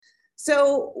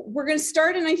So we're going to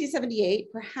start in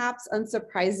 1978, perhaps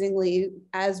unsurprisingly,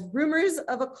 as rumors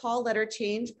of a call letter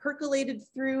change percolated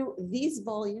through these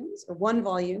volumes, or one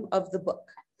volume of the book.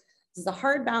 This is a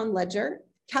hardbound ledger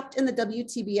kept in the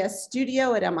WTBS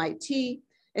studio at MIT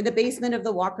in the basement of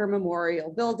the Walker Memorial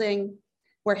Building,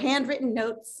 where handwritten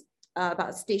notes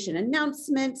about station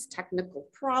announcements, technical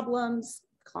problems,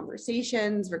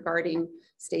 conversations regarding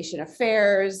station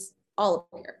affairs, all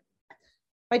appear.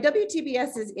 By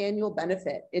WTBS's annual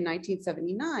benefit in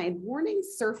 1979,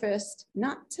 warnings surfaced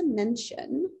not to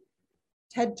mention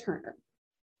Ted Turner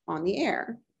on the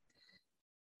air,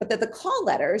 but that the call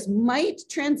letters might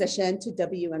transition to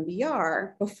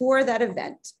WMBR before that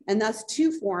event, and thus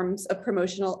two forms of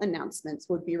promotional announcements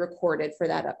would be recorded for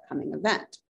that upcoming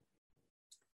event.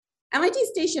 MIT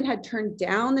station had turned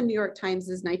down the New York Times'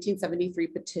 1973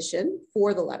 petition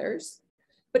for the letters,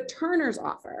 but Turner's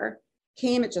offer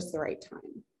came at just the right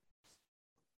time.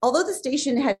 Although the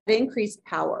station had increased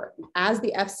power as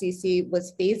the FCC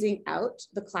was phasing out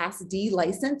the Class D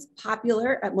license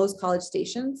popular at most college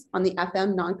stations on the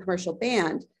FM non-commercial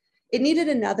band, it needed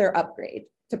another upgrade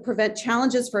to prevent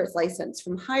challenges for its license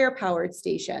from higher powered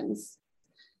stations,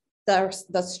 thus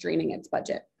straining its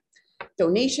budget.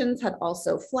 Donations had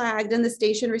also flagged, and the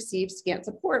station received scant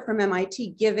support from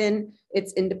MIT given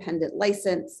its independent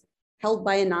license held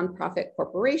by a nonprofit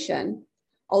corporation,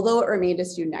 although it remained a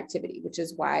student activity, which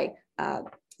is why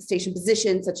station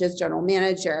positions such as general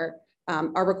manager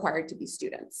are required to be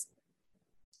students.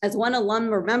 As one alum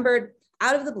remembered,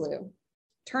 out of the blue,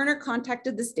 Turner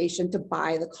contacted the station to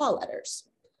buy the call letters.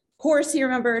 Of course, he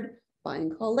remembered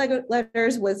buying call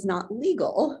letters was not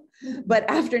legal, but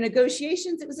after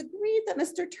negotiations, it was agreed that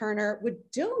Mr. Turner would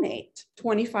donate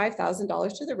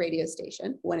 $25,000 to the radio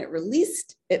station when it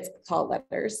released its call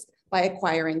letters by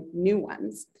acquiring new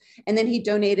ones. And then he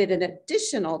donated an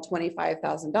additional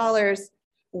 $25,000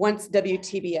 once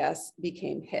WTBS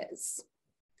became his.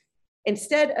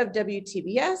 Instead of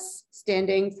WTBS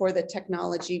standing for the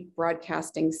Technology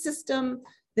Broadcasting System,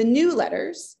 the new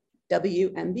letters,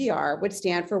 WMBR, would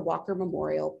stand for Walker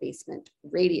Memorial Basement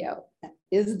Radio. That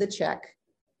is the check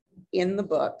in the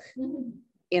book,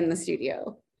 in the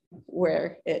studio,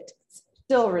 where it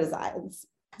still resides,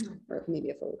 or maybe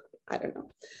if I don't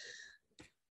know.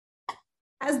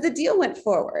 As the deal went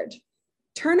forward,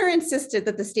 Turner insisted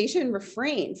that the station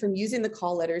refrain from using the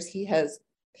call letters he has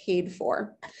paid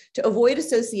for to avoid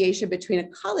association between a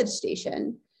college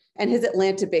station and his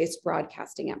Atlanta-based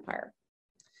broadcasting empire.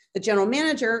 The general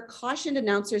manager cautioned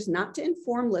announcers not to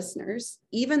inform listeners,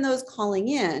 even those calling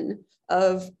in,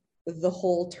 of the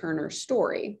whole Turner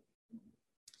story.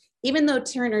 Even though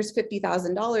Turner's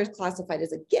 $50,000 classified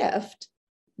as a gift,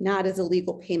 not as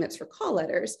illegal payments for call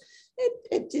letters,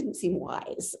 it didn't seem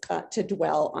wise to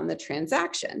dwell on the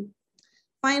transaction.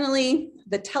 Finally,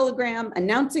 the telegram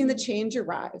announcing the change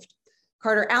arrived.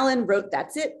 Carter Allen wrote,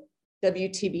 "That's it.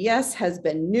 WTBS has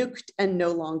been nuked and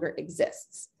no longer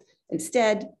exists."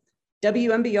 Instead,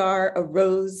 WMBR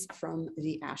arose from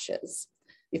the ashes.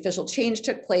 The official change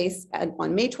took place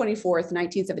on May 24th,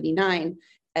 1979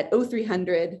 at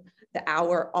 0300, the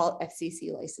hour all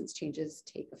FCC license changes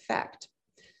take effect.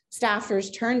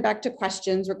 Staffers turned back to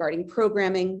questions regarding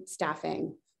programming,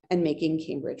 staffing, and making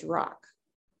Cambridge rock.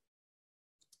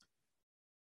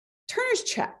 Turner's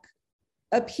check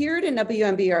appeared in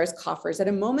WMBR's coffers at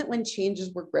a moment when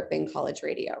changes were gripping college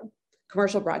radio,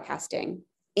 commercial broadcasting,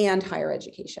 and higher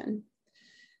education.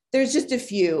 There's just a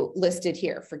few listed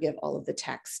here. Forgive all of the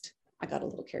text. I got a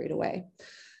little carried away.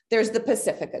 There's the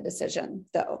Pacifica decision,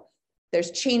 though.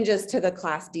 There's changes to the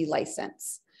Class D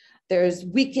license. There's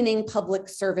weakening public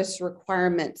service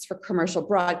requirements for commercial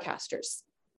broadcasters,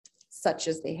 such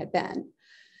as they had been,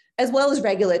 as well as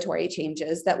regulatory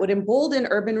changes that would embolden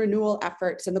urban renewal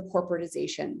efforts and the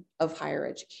corporatization of higher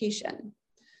education.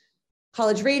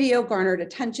 College radio garnered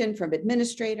attention from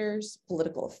administrators,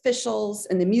 political officials,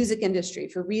 and the music industry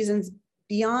for reasons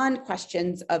beyond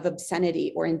questions of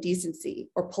obscenity or indecency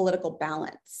or political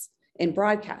balance in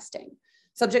broadcasting,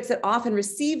 subjects that often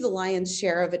receive the lion's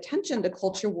share of attention to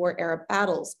culture war era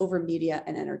battles over media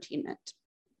and entertainment.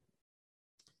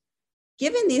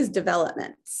 Given these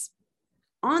developments,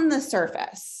 on the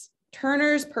surface,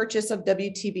 Turner's purchase of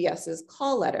WTBS's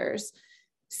call letters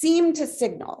seemed to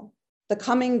signal the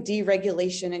coming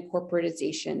deregulation and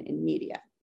corporatization in media.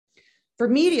 For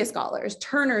media scholars,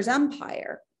 Turner's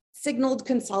empire signaled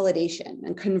consolidation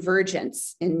and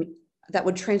convergence that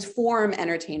would transform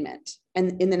entertainment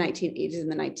and in the 1980s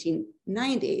and the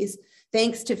 1990s,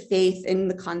 thanks to faith in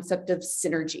the concept of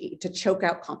synergy to choke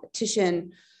out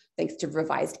competition, thanks to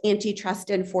revised antitrust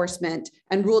enforcement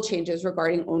and rule changes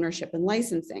regarding ownership and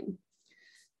licensing.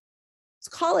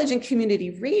 college and community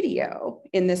radio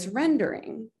in this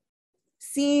rendering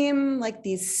seem like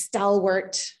these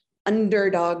stalwart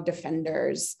underdog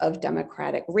defenders of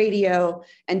democratic radio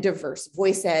and diverse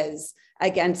voices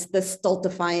against the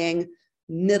stultifying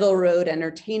middle road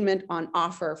entertainment on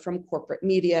offer from corporate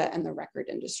media and the record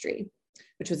industry,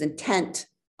 which was intent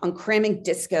on cramming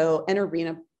disco and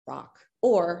arena rock,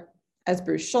 or as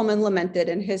Bruce Schulman lamented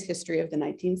in his history of the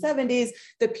 1970s,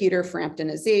 the Peter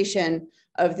Framptonization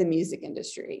of the music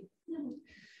industry.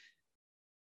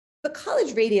 But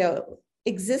college radio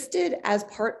existed as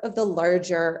part of the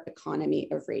larger economy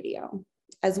of radio,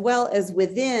 as well as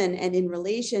within and in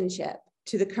relationship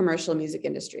to the commercial music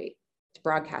industry, to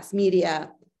broadcast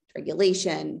media, to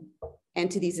regulation, and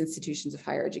to these institutions of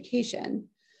higher education.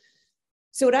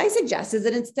 So what I suggest is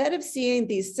that instead of seeing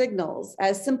these signals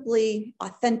as simply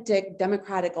authentic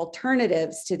democratic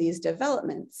alternatives to these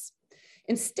developments,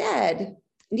 instead,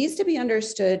 it needs to be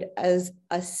understood as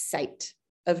a site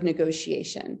of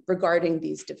negotiation regarding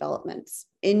these developments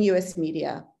in US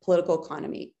media, political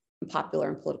economy, and popular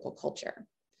and political culture.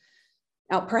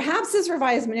 Now, perhaps this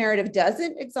revised narrative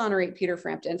doesn't exonerate Peter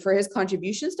Frampton for his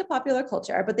contributions to popular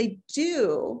culture, but they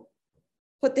do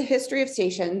put the history of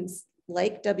stations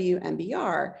like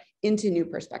WMBR into new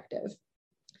perspective.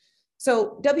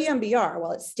 So WMBR,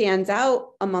 while it stands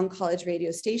out among college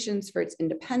radio stations for its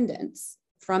independence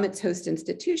from its host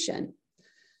institution,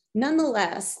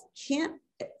 nonetheless can't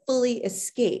fully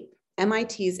escape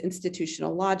MIT's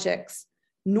institutional logics,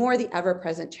 nor the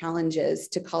ever-present challenges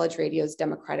to college radio's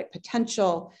democratic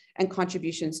potential and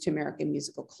contributions to American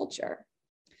musical culture.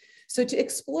 So to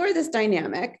explore this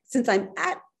dynamic, since I'm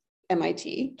at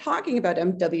MIT talking about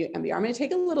WMBR, I'm going to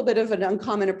take a little bit of an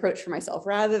uncommon approach for myself.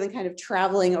 Rather than kind of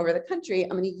traveling over the country, I'm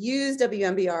going to use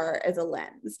WMBR as a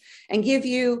lens and give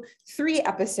you 3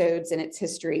 episodes in its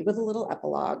history with a little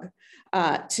epilogue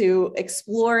to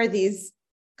explore these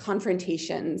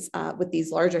confrontations with these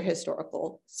larger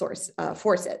historical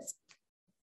forces.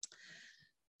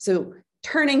 So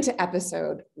turning to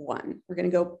episode 1, we're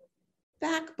going to go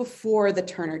back before the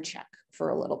Turner check for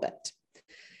a little bit,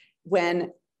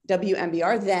 when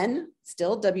WMBR, then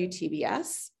still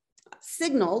WTBS,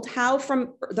 signaled how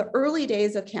from the early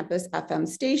days of campus FM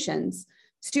stations,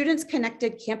 students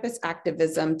connected campus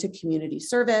activism to community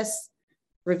service,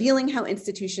 revealing how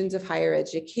institutions of higher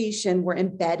education were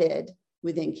embedded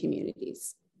within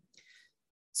communities.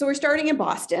 So we're starting in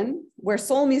Boston, where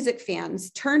soul music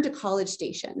fans turned to college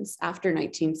stations after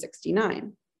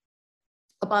 1969.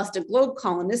 A Boston Globe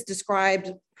columnist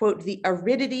described, quote, the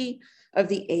aridity of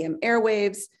the AM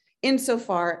airwaves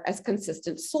insofar as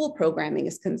consistent soul programming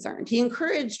is concerned. He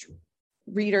encouraged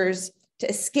readers to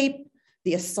escape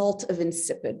the assault of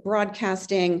insipid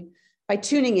broadcasting by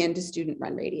tuning in to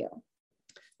student-run radio.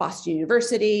 Boston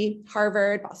University,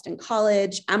 Harvard, Boston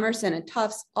College, Emerson, and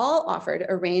Tufts all offered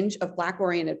a range of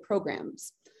Black-oriented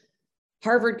programs.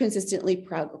 Harvard consistently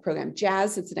programmed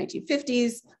jazz since the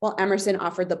 1950s, while Emerson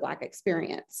offered the Black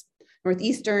experience.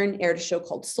 Northeastern aired a show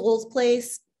called Soul's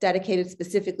Place, dedicated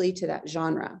specifically to that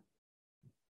genre.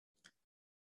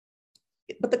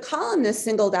 But the columnist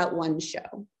singled out one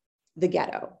show, The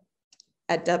Ghetto,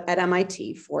 at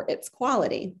MIT for its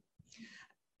quality.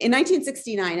 In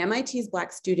 1969, MIT's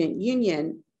Black Student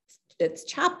Union, its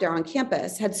chapter on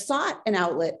campus, had sought an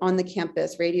outlet on the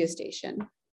campus radio station,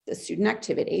 the student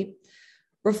activity,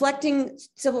 reflecting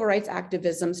civil rights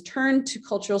activism's turn to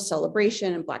cultural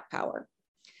celebration and Black power.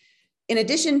 In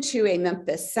addition to a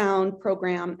Memphis Sound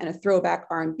program and a throwback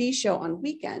R&B show on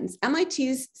weekends,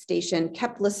 MIT's station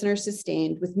kept listeners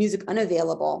sustained with music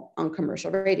unavailable on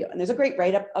commercial radio. And there's a great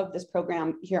write-up of this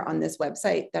program here on this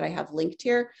website that I have linked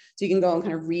here. So you can go and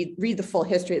kind of read the full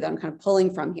history that I'm kind of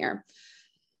pulling from here.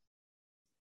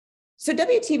 So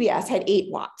WTBS had 8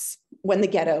 watts when The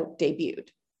Ghetto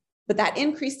debuted, but that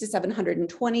increased to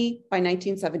 720 by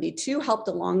 1972, helped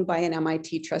along by an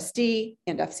MIT trustee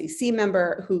and FCC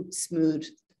member who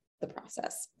smoothed the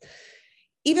process.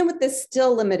 Even with this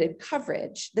still limited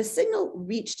coverage, the signal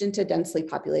reached into densely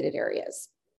populated areas.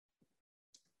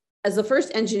 As the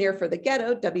first engineer for The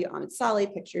Ghetto, W. Ahmed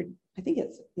Saleh pictured, I think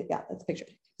it's, yeah, that's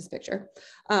this picture.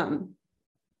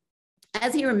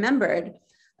 As he remembered,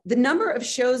 the number of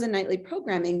shows and nightly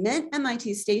programming meant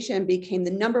MIT station became the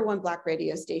 #1 Black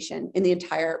radio station in the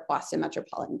entire Boston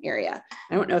metropolitan area.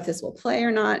 I don't know if this will play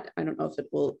or not. I don't know if it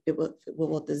will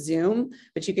with the Zoom,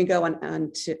 but you can go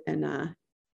on to, and there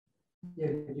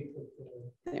we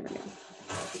go.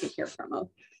 You can hear from on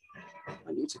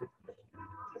YouTube.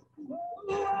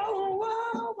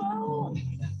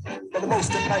 For the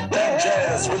most tonight,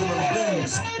 jazz, rhythm and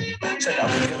blues. Check out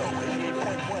The Ghetto,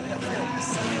 88.1 FM,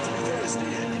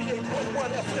 Thursday at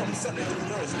 88.1 FM, Sunday through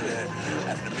Thursday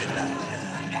after midnight.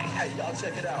 Hey, y'all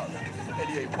check it out.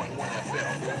 88.1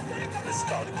 FM. It's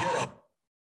called The Ghetto.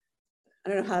 I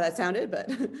don't know how that sounded, but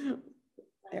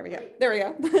there we go. There we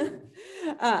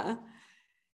go.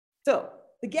 So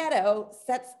The Ghetto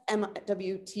sets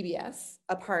WTBS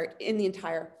apart in the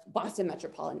entire Boston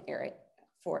metropolitan area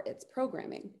for its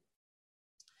programming.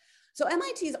 So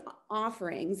MIT's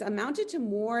offerings amounted to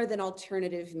more than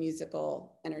alternative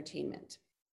musical entertainment.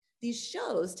 These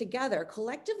shows together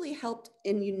collectively helped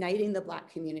in uniting the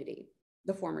Black community,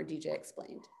 the former DJ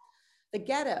explained. The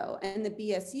Ghetto and the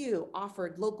BSU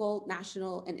offered local,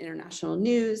 national, and international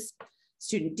news.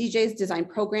 Student DJs designed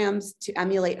programs to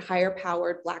emulate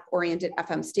higher-powered Black-oriented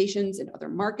FM stations in other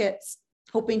markets,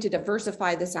 hoping to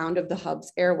diversify the sound of the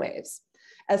hub's airwaves.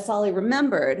 As Solly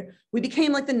remembered, we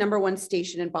became like the #1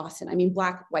 station in Boston. I mean,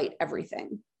 Black, white,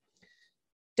 everything.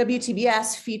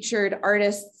 WTBS featured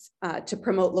artists to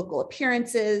promote local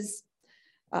appearances,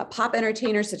 pop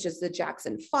entertainers such as the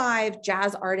Jackson 5,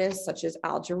 jazz artists such as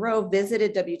Al Jarreau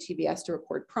visited WTBS to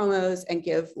record promos and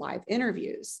give live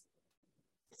interviews.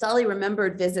 Solly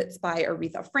remembered visits by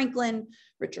Aretha Franklin,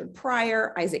 Richard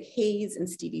Pryor, Isaac Hayes, and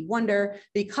Stevie Wonder,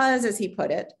 because, as he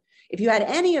put it, if you had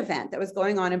any event that was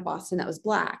going on in Boston that was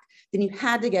Black, then you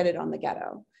had to get it on The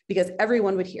Ghetto because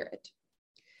everyone would hear it.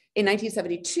 In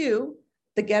 1972,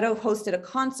 The Ghetto hosted a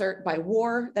concert by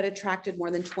War that attracted more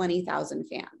than 20,000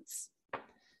 fans.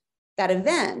 That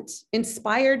event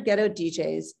inspired Ghetto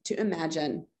DJs to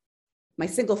imagine my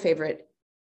single favorite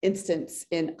instance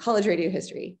in college radio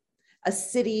history, a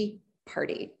city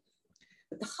party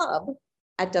with the hub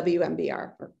at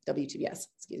WMBR, or WTBS,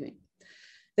 excuse me.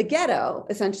 The Ghetto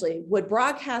essentially would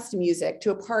broadcast music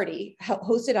to a party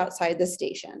hosted outside the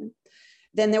station.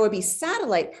 Then there would be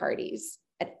satellite parties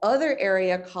at other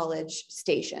area college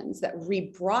stations that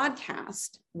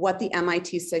rebroadcast what the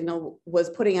MIT signal was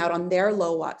putting out on their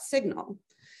low watt signal.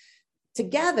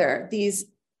 Together, these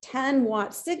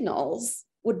 10-watt signals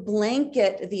would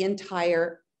blanket the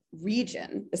entire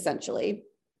region, essentially,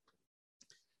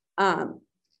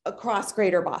 across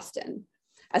greater Boston.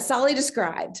 As Solly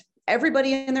described,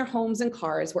 everybody in their homes and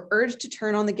cars were urged to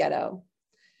turn on The Ghetto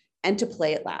and to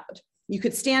play it loud. You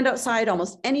could stand outside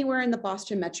almost anywhere in the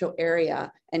Boston metro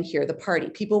area and hear the party.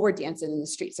 People were dancing in the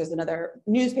streets. There's another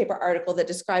newspaper article that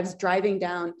describes driving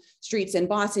down streets in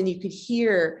Boston. You could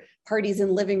hear parties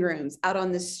in living rooms out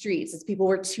on the streets as people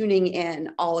were tuning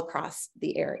in all across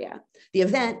the area. The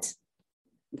event,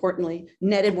 importantly,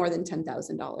 netted more than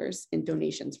 $10,000 in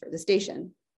donations for the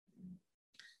station.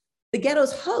 The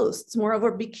Ghetto's hosts,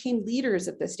 moreover, became leaders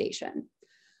at the station.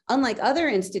 Unlike other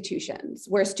institutions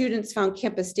where students found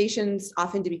campus stations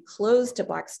often to be closed to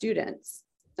Black students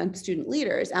and student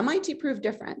leaders, MIT proved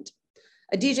different.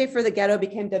 A DJ for The Ghetto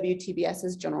became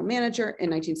WTBS's general manager in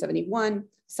 1971.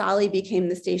 Solly became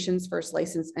the station's first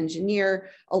licensed engineer,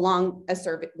 along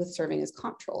with serving as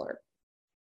comptroller.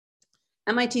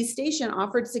 MIT station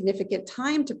offered significant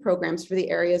time to programs for the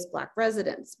area's Black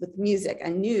residents with music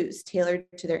and news tailored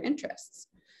to their interests.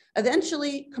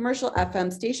 Eventually, commercial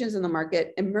FM stations in the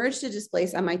market emerged to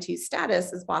displace MIT's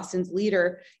status as Boston's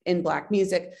leader in Black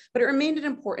music, but it remained an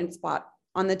important spot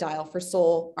on the dial for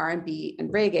soul, R&B, and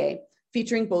reggae,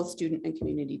 featuring both student and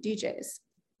community DJs.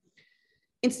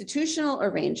 Institutional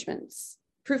arrangements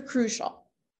proved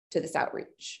crucial to this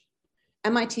outreach.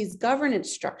 MIT's governance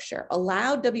structure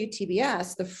allowed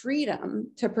WTBS the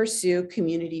freedom to pursue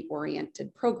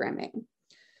community-oriented programming.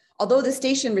 Although the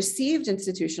station received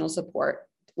institutional support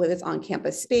with its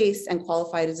on-campus space and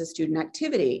qualified as a student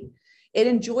activity, it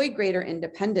enjoyed greater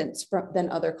independence than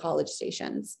other college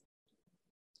stations.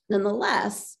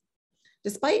 Nonetheless,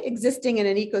 despite existing in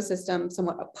an ecosystem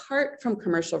somewhat apart from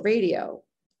commercial radio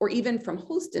or even from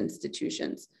host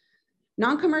institutions,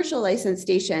 non-commercial licensed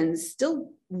stations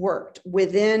still worked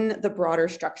within the broader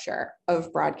structure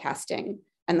of broadcasting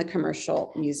and the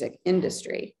commercial music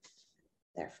industry.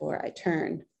 Therefore, I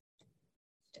turn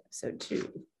to episode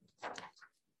 2.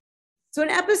 So in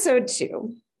episode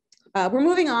 2, we're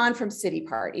moving on from City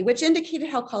Party, which indicated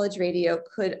how college radio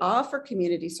could offer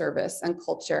community service and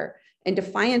culture in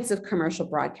defiance of commercial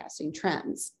broadcasting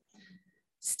trends.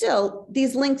 Still,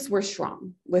 these links were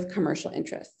strong with commercial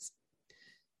interests.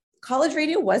 College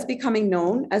radio was becoming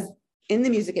known as in the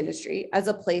music industry as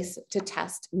a place to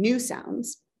test new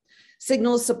sounds.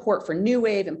 Signals' support for new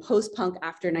wave and post-punk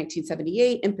after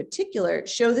 1978 in particular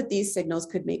show that these signals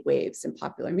could make waves in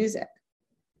popular music.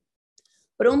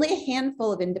 But only a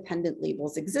handful of independent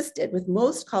labels existed, with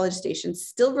most college stations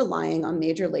still relying on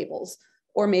major labels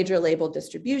or major label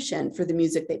distribution for the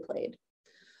music they played.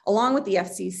 Along with the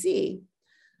FCC,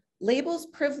 labels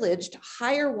privileged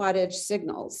higher wattage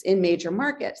signals in major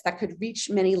markets that could reach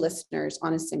many listeners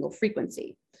on a single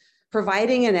frequency,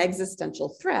 providing an existential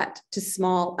threat to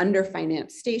small,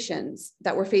 underfinanced stations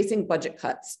that were facing budget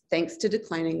cuts thanks to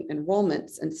declining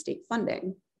enrollments and state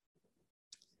funding.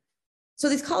 So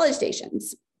these college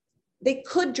stations, they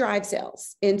could drive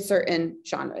sales in certain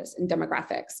genres and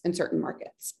demographics in certain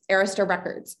markets. Arista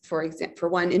Records, for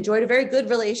one, enjoyed a very good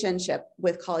relationship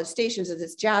with college stations as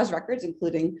its jazz records,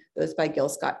 including those by Gil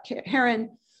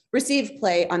Scott-Heron, received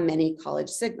play on many college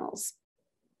signals.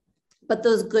 But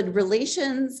those good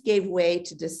relations gave way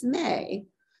to dismay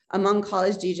among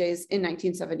college DJs in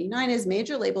 1979 as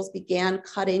major labels began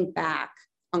cutting back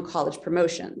on college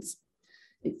promotions.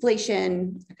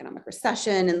 Inflation, economic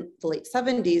recession in the late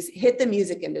 70s hit the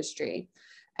music industry,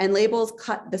 and labels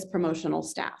cut this promotional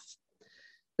staff.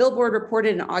 Billboard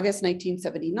reported in August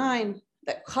 1979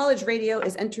 that college radio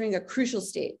is entering a crucial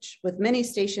stage, with many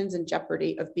stations in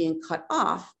jeopardy of being cut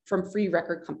off from free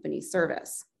record company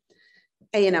service.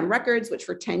 A&M Records, which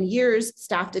for 10 years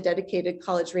staffed a dedicated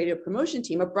college radio promotion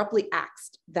team, abruptly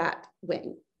axed that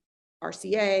wing.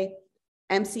 RCA,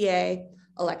 MCA,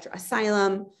 Electra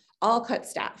Asylum, all cut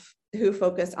staff who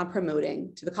focused on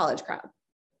promoting to the college crowd.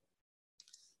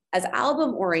 As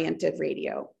album-oriented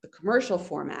radio, the commercial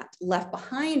format, left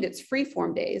behind its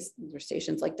freeform days, there were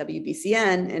stations like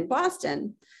WBCN in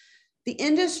Boston, the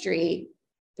industry,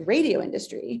 the radio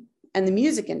industry, and the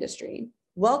music industry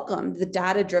welcomed the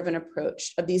data-driven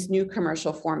approach of these new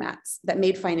commercial formats that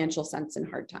made financial sense in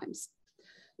hard times.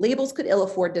 Labels could ill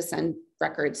afford to send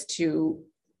records to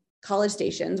college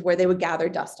stations where they would gather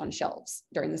dust on shelves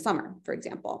during the summer, for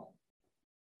example.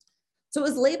 So it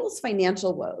was labels'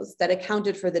 financial woes that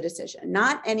accounted for the decision,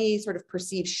 not any sort of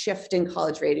perceived shift in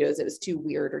college radios. It was too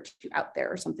weird or too out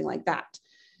there or something like that.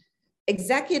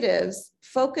 Executives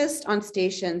focused on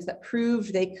stations that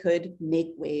proved they could make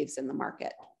waves in the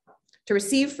market. To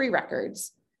receive free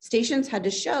records, stations had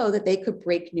to show that they could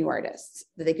break new artists,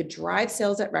 that they could drive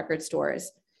sales at record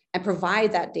stores and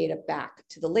provide that data back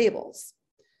to the labels.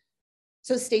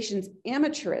 So stations'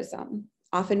 amateurism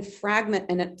often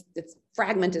it's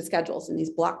fragmented schedules in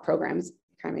these block programs,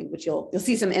 which you'll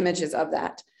see some images of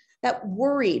that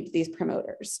worried these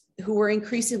promoters who were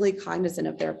increasingly cognizant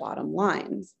of their bottom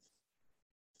lines.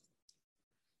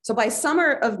 So by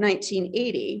summer of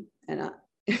 1980, and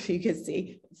if you can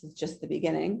see, this is just the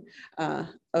beginning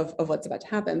of what's about to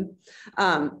happen.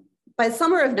 By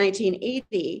summer of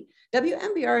 1980,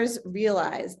 WMBRs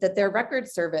realized that their record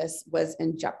service was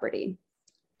in jeopardy.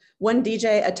 One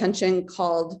DJ attention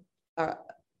called them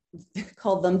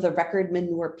the record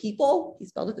manure people. He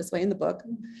spelled it this way in the book.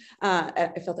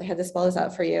 I felt I had to spell this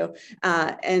out for you.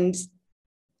 And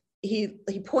he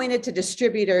pointed to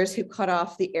distributors who cut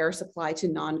off the air supply to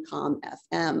non-com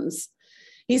FMs.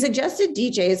 He suggested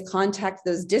DJs contact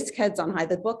those disc heads on high.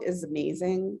 The book is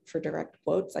amazing for direct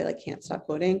quotes. I can't stop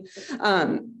quoting.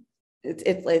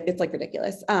 It's like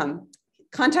ridiculous.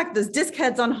 Contact those disc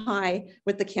heads on high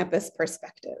with the campus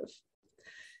perspective.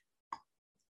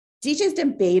 DJs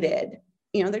debated,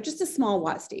 they're just a small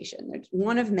watt station. They're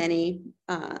one of many.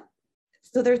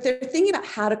 So they're thinking about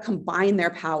how to combine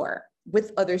their power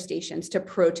with other stations to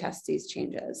protest these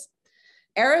changes.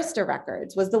 Arista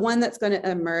Records was the one that's going to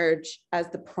emerge as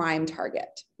the prime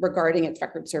target regarding its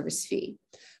record service fee,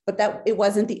 but that it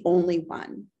wasn't the only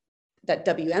one that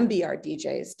WMBR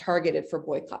DJs targeted for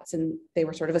boycotts, and they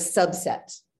were sort of a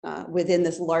subset within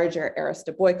this larger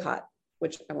Arista boycott,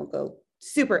 which I won't go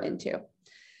super into.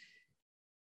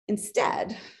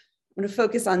 Instead, I'm going to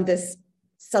focus on this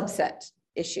subset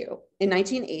issue. In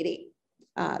 1980,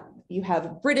 you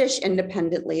have British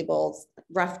independent labels,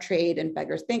 Rough Trade and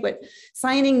Beggar's Banquet,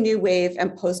 signing new wave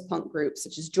and post-punk groups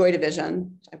such as Joy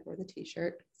Division, which I wore the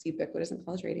t-shirt, it's ubiquitous in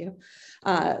college radio,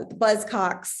 the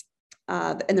Buzzcocks,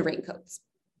 and the Raincoats.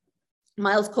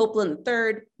 Miles Copeland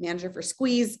III, manager for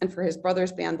Squeeze and for his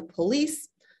brother's band, The Police,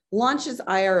 launches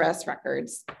IRS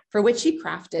Records, for which he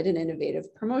crafted an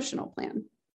innovative promotional plan.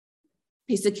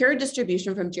 He secured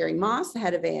distribution from Jerry Moss, the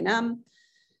head of A&M.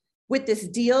 With this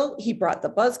deal, he brought the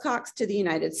Buzzcocks to the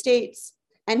United States,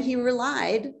 and he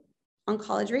relied on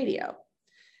college radio.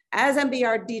 As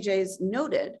MBR DJs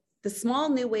noted, the small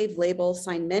new wave label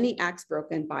signed many acts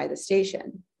broken by the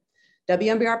station.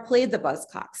 WMBR played the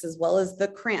Buzzcocks as well as the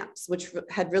Cramps, which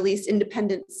had released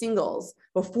independent singles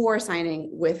before signing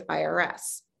with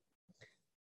IRS.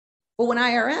 But when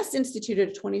IRS instituted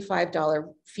a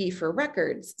 $25 fee for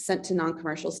records sent to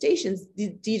non-commercial stations,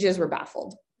 the DJs were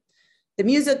baffled. The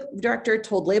music director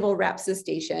told label reps the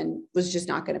station was just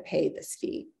not going to pay this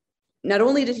fee. Not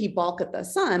only did he balk at the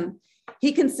sum,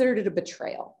 he considered it a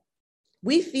betrayal.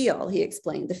 We feel, he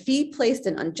explained, the fee placed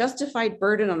an unjustified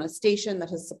burden on a station that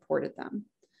has supported them.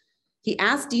 He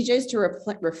asked DJs to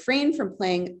refrain from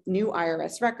playing new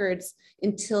IRS records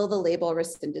until the label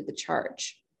rescinded the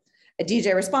charge. A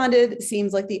DJ responded,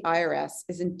 "Seems like the IRS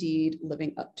is indeed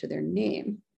living up to their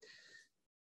name."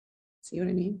 See what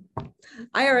I mean?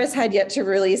 IRS had yet to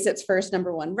release its first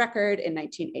 #1 record in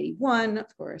 1981,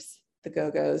 of course, the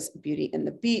Go-Go's Beauty and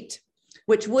the Beat,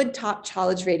 which would top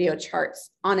college radio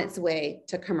charts on its way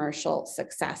to commercial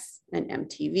success and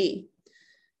MTV.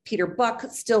 Peter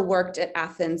Buck still worked at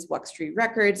Athens Wuck Street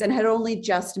Records and had only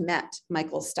just met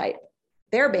Michael Stipe.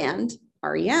 Their band,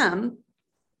 REM,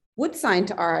 would sign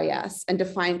to RIS and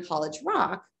define college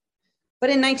rock. But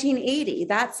in 1980,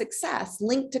 that success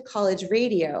linked to college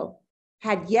radio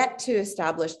had yet to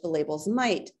establish the label's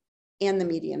might and the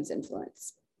medium's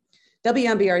influence.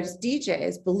 WMBR's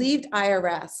DJs believed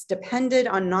IRS depended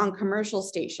on non-commercial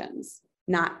stations,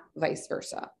 not vice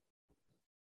versa.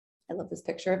 I love this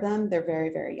picture of them. They're very,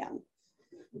 very young.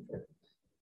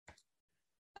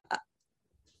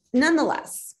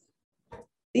 Nonetheless,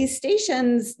 these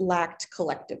stations lacked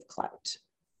collective clout,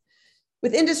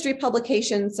 with industry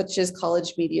publications such as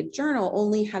College Media Journal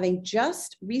only having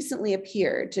just recently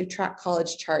appeared to track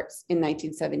college charts in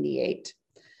 1978.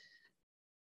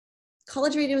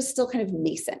 College radio is still kind of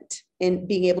nascent in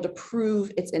being able to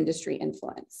prove its industry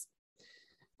influence.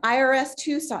 IRS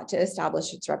too sought to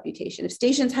establish its reputation. If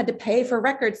stations had to pay for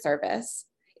record service,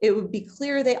 it would be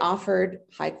clear they offered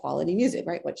high quality music,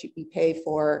 right? What you pay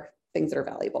for things that are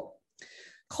valuable.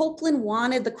 Copeland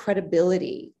wanted the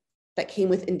credibility that came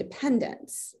with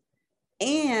independence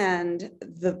and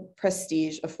the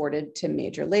prestige afforded to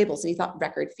major labels. And he thought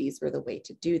record fees were the way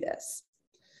to do this.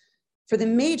 For the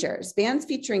majors, bands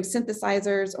featuring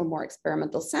synthesizers or more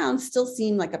experimental sounds still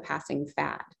seemed like a passing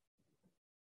fad.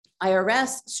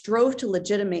 IRS strove to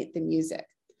legitimate the music,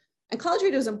 and college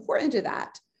radio was important to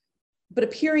that, but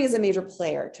appearing as a major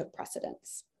player took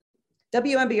precedence.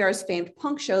 WMBR's famed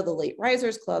punk show, The Late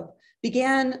Risers Club,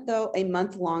 began, though, a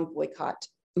month-long boycott,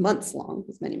 months-long,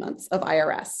 with many months, of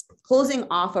IRS, closing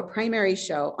off a primary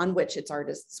show on which its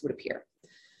artists would appear.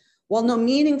 While no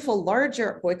meaningful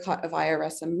larger boycott of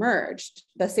IRS emerged,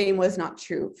 the same was not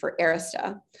true for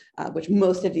Arista, which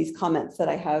most of these comments that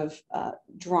I have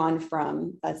drawn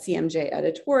from a CMJ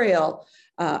editorial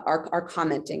are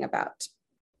commenting about.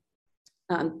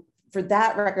 For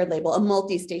that record label, a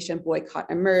multi-station boycott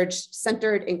emerged,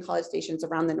 centered in college stations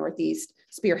around the Northeast,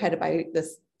 spearheaded by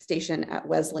this station at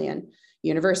Wesleyan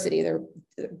University. They're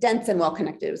dense and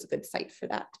well-connected. It was a good site for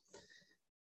that.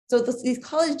 So these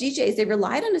college DJs, they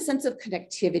relied on a sense of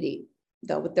connectivity,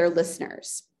 though, with their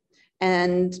listeners,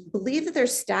 and believed that their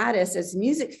status as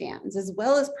music fans, as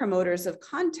well as promoters of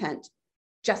content,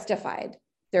 justified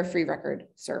their free record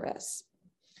service.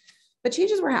 But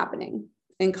changes were happening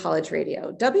in college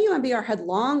radio. WMBR had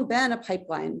long been a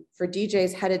pipeline for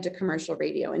DJs headed to commercial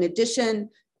radio, in addition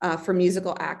for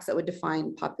musical acts that would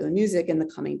define popular music in the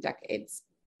coming decades.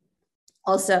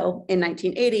 Also, in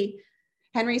 1980,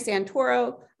 Henry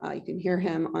Santoro, you can hear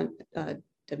him on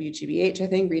WGBH, I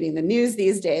think, reading the news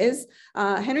these days.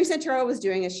 Henry Santoro was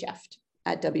doing a shift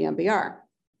at WMBR.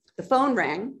 The phone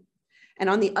rang, and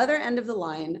on the other end of the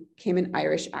line came an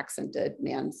Irish accented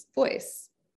man's voice.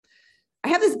 "I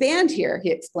have this band here," he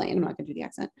explained. I'm not going to do the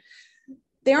accent.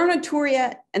 "They aren't on tour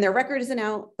yet, and their record isn't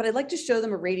out, but I'd like to show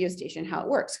them a radio station how it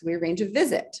works. Can we arrange a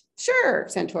visit?" "Sure,"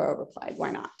 Santoro replied.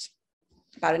 "Why not?"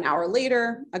 About an hour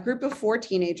later, a group of 4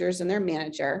 teenagers and their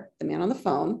manager, the man on the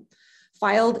phone,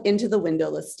 filed into the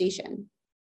windowless station.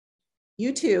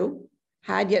 U2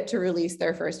 had yet to release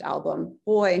their first album,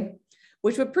 Boy,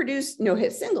 which would produce no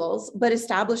hit singles, but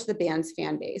establish the band's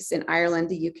fan base in Ireland,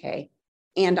 the UK,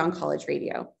 and on college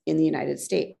radio in the United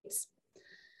States.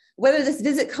 Whether this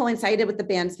visit coincided with the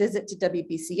band's visit to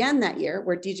WBCN that year,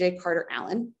 where DJ Carter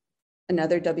Allen,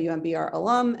 another WMBR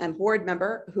alum and board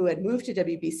member who had moved to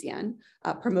WBCN,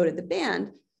 promoted the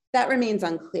band, that remains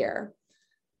unclear.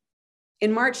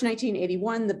 In March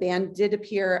 1981, the band did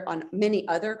appear on many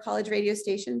other college radio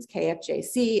stations,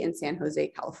 KFJC in San Jose,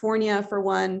 California, for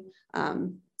one,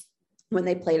 when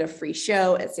they played a free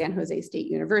show at San Jose State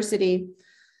University.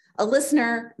 A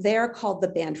listener there called the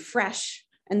band Fresh,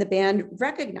 and the band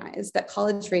recognized that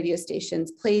college radio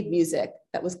stations played music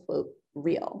that was, quote,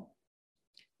 real.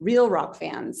 Real rock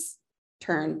fans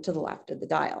turned to the left of the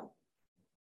dial.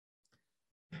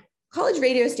 College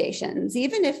radio stations,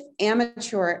 even if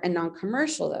amateur and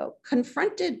non-commercial though,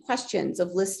 confronted questions of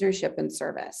listenership and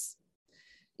service.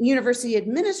 University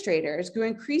administrators grew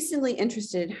increasingly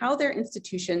interested in how their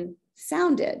institution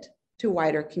sounded to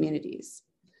wider communities,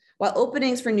 while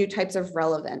openings for new types of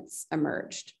relevance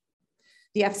emerged.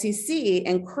 The FCC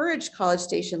encouraged college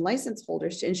station license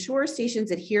holders to ensure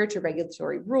stations adhere to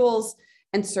regulatory rules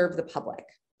and serve the public,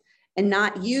 and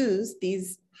not use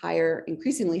these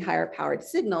increasingly higher powered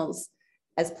signals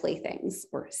as playthings,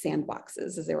 or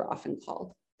sandboxes as they were often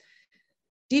called.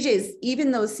 DJs,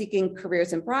 even those seeking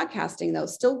careers in broadcasting though,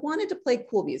 still wanted to play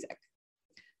cool music,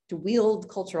 to wield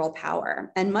cultural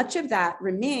power, and much of that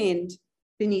remained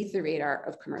beneath the radar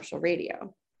of commercial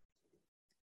radio.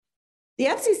 The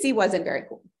FCC wasn't very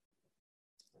cool,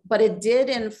 but it did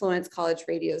influence college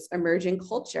radio's emerging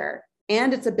culture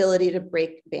and its ability to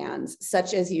break bans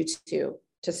such as U2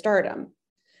 to stardom.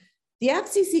 The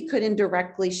FCC could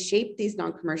indirectly shape these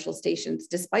non-commercial stations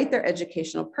despite their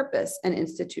educational purpose and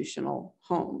institutional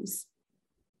homes.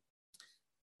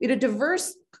 A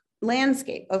diverse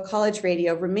landscape of college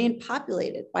radio remained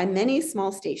populated by many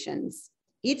small stations,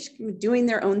 each doing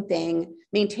their own thing,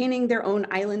 maintaining their own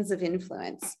islands of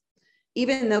influence,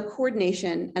 even though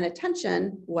coordination and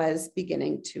attention was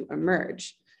beginning to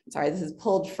emerge. Sorry, this is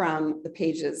pulled from the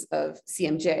pages of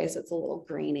CMJ, so it's a little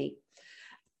grainy.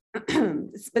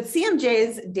 But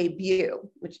CMJ's debut,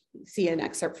 which you see an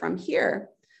excerpt from here,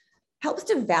 helps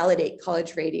to validate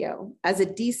college radio as a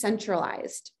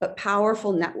decentralized but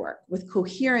powerful network with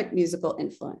coherent musical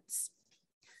influence.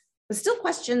 But still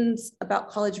questions about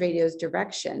college radio's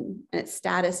direction and its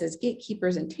status as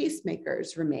gatekeepers and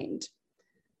tastemakers remained,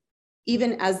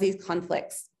 even as these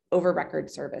conflicts over record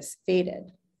service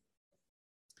faded.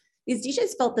 These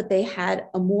DJs felt that they had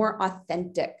a more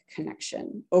authentic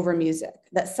connection over music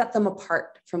that set them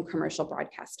apart from commercial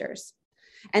broadcasters.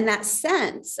 And that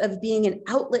sense of being an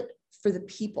outlet for the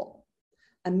people,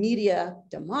 a media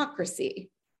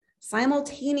democracy,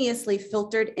 simultaneously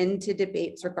filtered into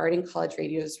debates regarding college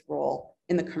radio's role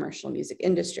in the commercial music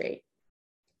industry.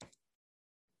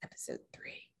 Episode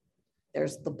 3,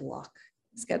 there's the block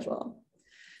schedule.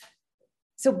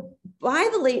 So by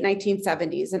the late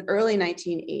 1970s and early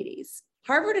 1980s,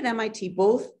 Harvard and MIT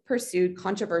both pursued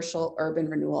controversial urban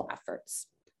renewal efforts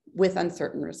with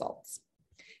uncertain results.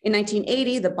 In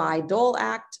 1980, the Bayh-Dole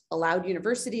Act allowed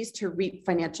universities to reap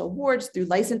financial rewards through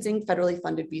licensing federally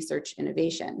funded research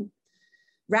innovation.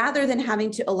 Rather than having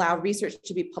to allow research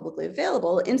to be publicly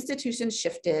available, institutions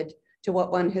shifted to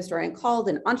what one historian called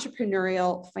an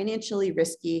entrepreneurial, financially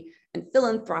risky, and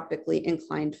philanthropically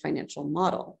inclined financial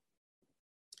model.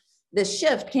 This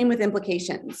shift came with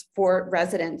implications for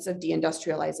residents of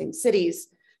deindustrializing cities,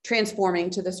 transforming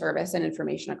to the service and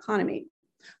information economy.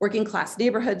 Working class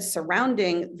neighborhoods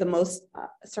surrounding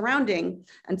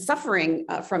and suffering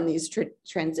from these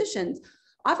transitions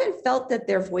often felt that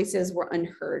their voices were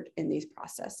unheard in these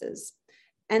processes,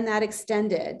 and that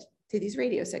extended to these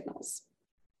radio signals.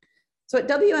 So at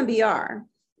WMBR,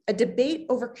 a debate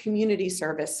over community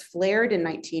service flared in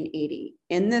 1980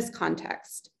 in this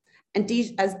context, and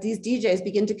as these DJs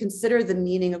begin to consider the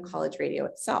meaning of college radio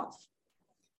itself.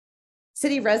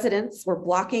 City residents were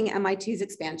blocking MIT's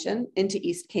expansion into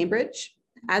East Cambridge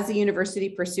as the university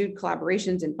pursued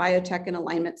collaborations in biotech and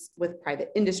alignments with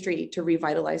private industry to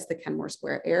revitalize the Kenmore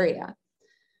Square area.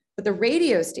 But the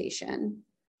radio station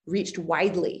reached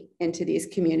widely into these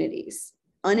communities,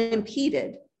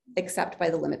 unimpeded except by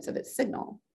the limits of its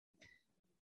signal.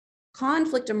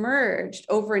 Conflict emerged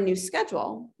over a new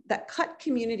schedule that cut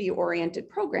community-oriented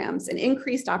programs and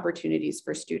increased opportunities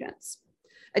for students.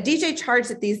 A DJ charged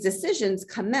that these decisions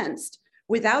commenced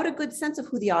without a good sense of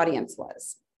who the audience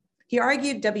was. He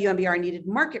argued WMBR needed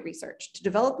market research to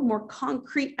develop a more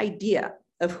concrete idea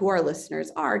of who our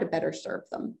listeners are to better serve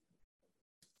them.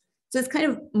 So this kind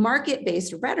of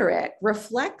market-based rhetoric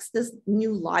reflects this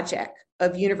new logic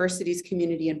of universities'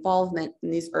 community involvement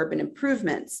in these urban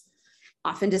improvements,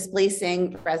 often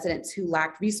displacing residents who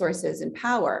lacked resources and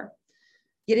power.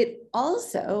 Yet it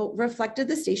also reflected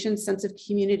the station's sense of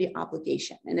community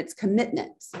obligation and its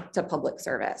commitment to public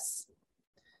service.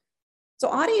 So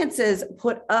audiences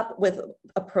put up with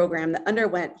a program that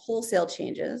underwent wholesale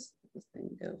changes. This thing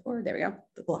go forward, there we go,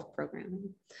 the block program.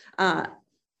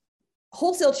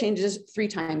 Wholesale changes 3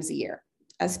 times a year.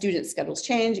 As students' schedules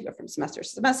change, you go from semester to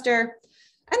semester,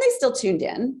 and they still tuned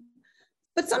in.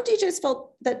 But some teachers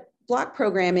felt that block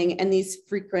programming and these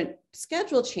frequent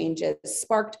schedule changes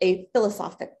sparked a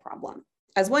philosophic problem.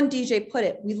 As one DJ put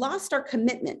it, we lost our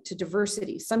commitment to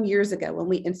diversity some years ago when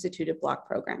we instituted block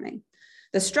programming.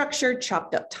 The structure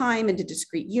chopped up time into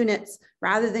discrete units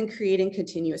rather than creating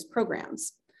continuous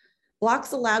programs.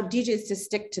 Blocks allowed DJs to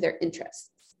stick to their interests,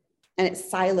 and it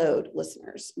siloed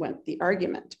listeners, went the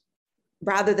argument,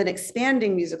 rather than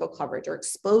expanding musical coverage or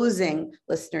exposing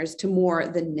listeners to more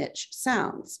than niche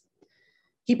sounds.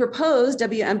 He proposed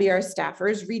WMBR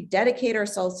staffers rededicate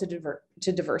ourselves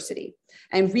to diversity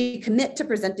and recommit to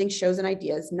presenting shows and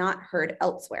ideas not heard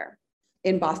elsewhere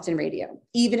in Boston radio,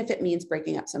 even if it means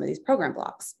breaking up some of these program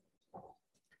blocks.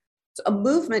 So a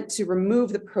movement to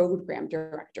remove the program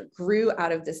director grew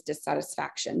out of this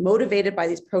dissatisfaction, motivated by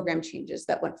these program changes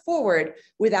that went forward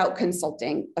without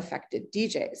consulting affected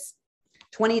DJs.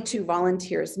 22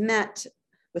 volunteers met,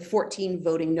 with 14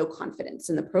 voting no confidence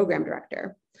in the program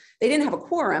director. They didn't have a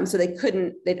quorum, so they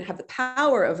didn't have the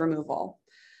power of removal.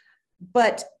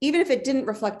 But even if it didn't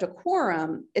reflect a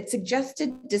quorum, it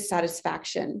suggested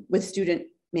dissatisfaction with student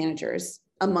managers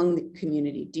among the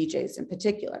community DJs in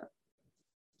particular.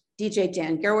 DJ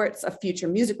Dan Gerwitz, a future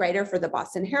music writer for the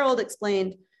Boston Herald,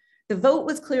 explained, the vote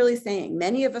was clearly saying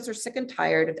many of us are sick and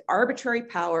tired of the arbitrary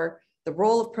power the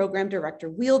role of program director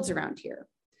wields around here.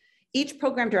 Each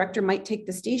program director might take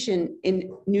the station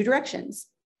in new directions.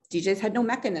 DJs had no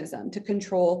mechanism to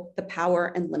control the power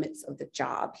and limits of the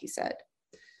job, he said.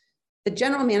 The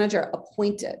general manager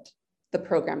appointed the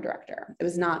program director. It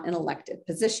was not an elected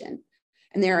position,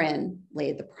 and therein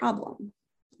lay the problem.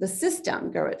 The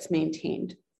system, Gerwitz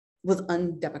maintained, was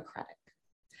undemocratic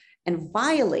and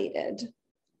violated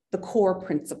the core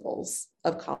principles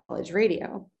of college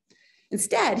radio.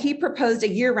 Instead, he proposed a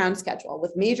year-round schedule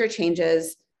with major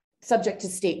changes subject to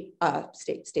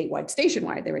statewide,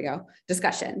 stationwide, there we go,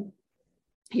 discussion.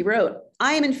 He wrote,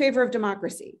 I am in favor of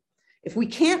democracy. If we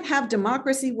can't have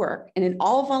democracy work in an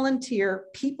all-volunteer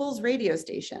people's radio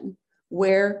station,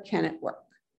 where can it work?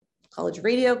 College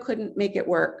radio couldn't make it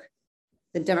work.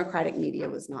 The democratic media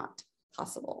was not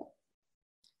possible.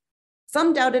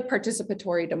 Some doubted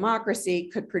participatory democracy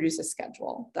could produce a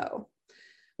schedule, though.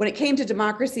 When it came to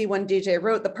democracy, one DJ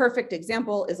wrote, the perfect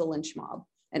example is a lynch mob.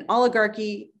 An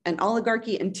oligarchy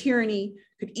and tyranny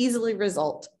could easily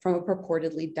result from a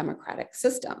purportedly democratic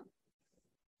system.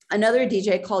 Another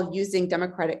DJ called using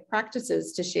democratic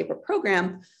practices to shape a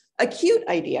program a cute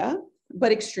idea,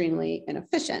 but extremely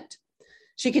inefficient.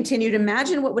 She continued,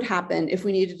 imagine what would happen if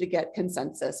we needed to get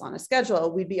consensus on a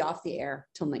schedule. We'd be off the air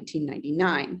till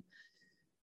 1999.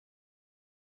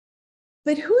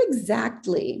 But who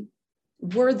exactly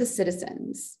were the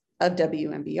citizens of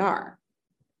WMBR?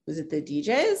 Was it the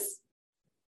DJs?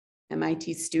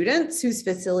 MIT students whose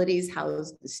facilities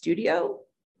housed the studio?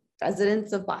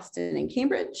 Residents of Boston and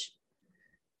Cambridge?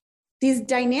 These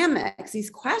dynamics, these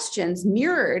questions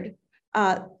mirrored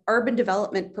urban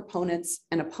development proponents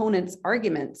and opponents'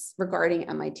 arguments regarding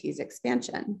MIT's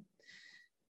expansion.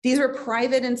 These were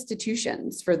private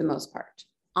institutions for the most part,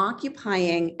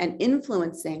 occupying and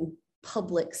influencing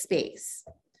public space.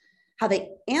 How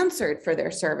they answered for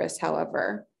their service,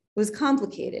 however, was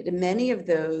complicated, and many of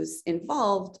those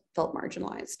involved felt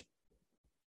marginalized.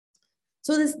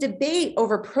 So this debate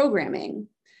over programming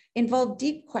involved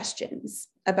deep questions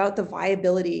about the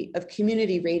viability of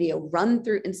community radio run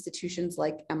through institutions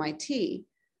like MIT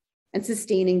and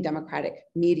sustaining democratic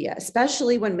media,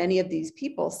 especially when many of these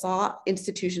people saw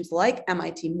institutions like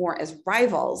MIT more as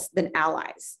rivals than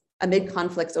allies amid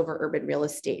conflicts over urban real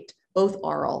estate, both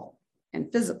oral and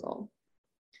physical.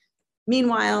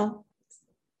 Meanwhile,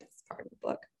 that's part of the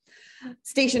book,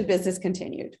 station business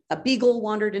continued. A beagle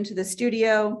wandered into the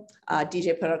studio. A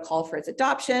DJ put out a call for its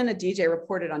adoption. A DJ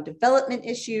reported on development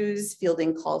issues,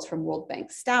 fielding calls from World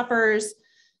Bank staffers.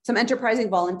 Some enterprising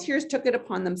volunteers took it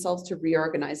upon themselves to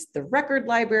reorganize the record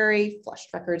library,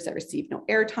 flushed records that received no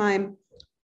airtime.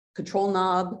 Control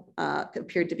knob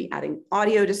appeared to be adding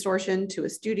audio distortion to a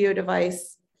studio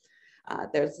device.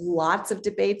 There's lots of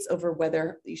debates over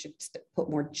whether you should put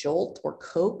more jolt or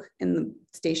coke in the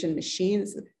station machine.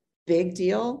 It's a big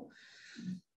deal.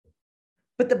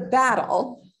 But the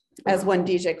battle, as one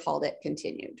DJ called it,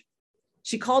 continued.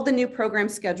 She called the new program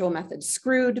schedule method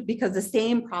screwed because the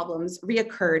same problems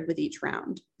reoccurred with each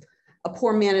round. A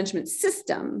poor management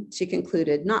system, she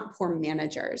concluded, not poor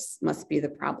managers, must be the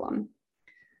problem.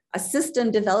 A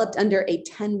system developed under a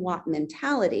 10-watt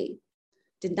mentality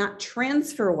did not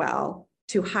transfer well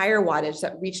to higher wattage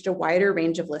that reached a wider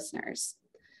range of listeners.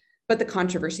 But the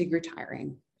controversy grew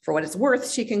tiring. For what it's worth,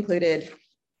 she concluded,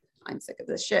 I'm sick of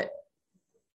this shit.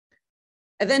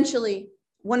 Eventually,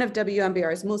 one of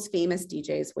WMBR's most famous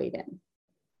DJs weighed in.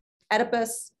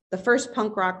 Oedipus, the first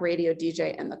punk rock radio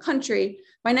DJ in the country,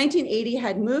 by 1980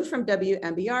 had moved from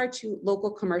WMBR to local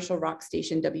commercial rock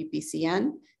station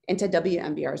WBCN into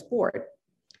WMBR's board.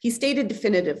 He stated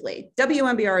definitively,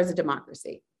 WMBR is a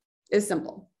democracy. It's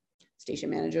simple.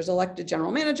 Station managers elect a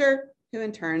general manager, who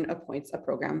in turn appoints a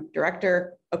program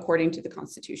director according to the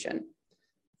Constitution.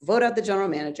 Vote out the general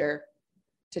manager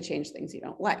to change things you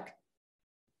don't like.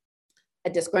 A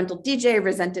disgruntled DJ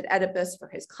resented Oedipus for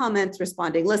his comments,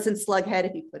 responding, "Listen, slughead,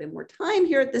 if you put in more time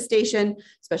here at the station,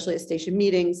 especially at station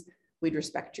meetings, we'd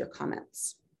respect your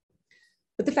comments."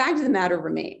 But the fact of the matter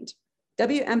remained.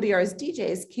 WMBR's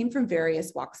DJs came from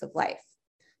various walks of life.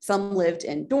 Some lived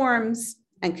in dorms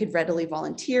and could readily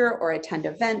volunteer or attend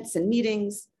events and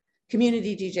meetings.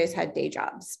 Community DJs had day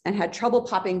jobs and had trouble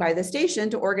popping by the station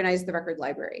to organize the record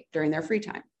library during their free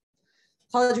time.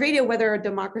 College radio, whether a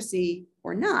democracy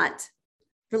or not,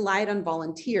 relied on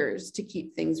volunteers to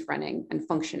keep things running and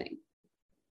functioning.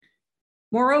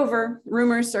 Moreover,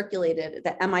 rumors circulated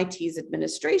that MIT's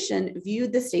administration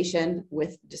viewed the station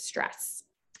with distress.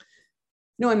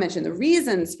 No one mentioned the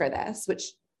reasons for this, which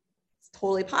is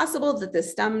totally possible that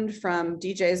this stemmed from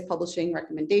DJs publishing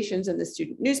recommendations in the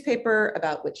student newspaper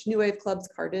about which new wave clubs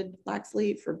carded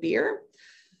Laxley for beer.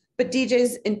 But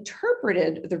DJs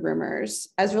interpreted the rumors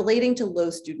as relating to low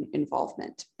student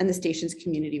involvement and the station's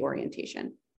community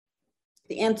orientation.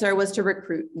 The answer was to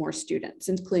recruit more students,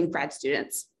 including grad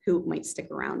students who might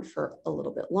stick around for a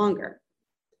little bit longer.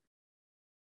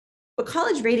 But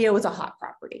college radio was a hot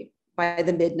property by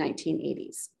the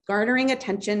mid-1980s, garnering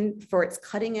attention for its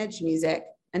cutting-edge music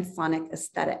and sonic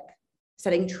aesthetic,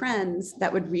 setting trends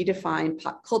that would redefine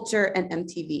pop culture and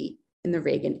MTV in the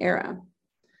Reagan era.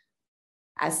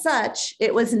 As such,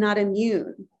 it was not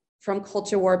immune from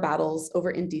culture war battles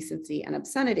over indecency and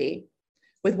obscenity,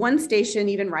 with one station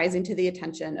even rising to the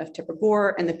attention of Tipper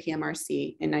Gore and the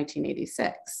PMRC in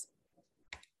 1986.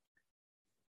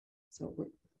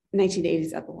 So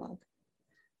 1980s epilogue.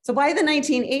 So by the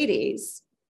 1980s,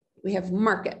 we have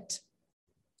market,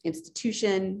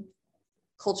 institution,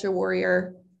 culture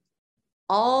warrior,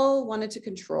 all wanted to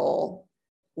control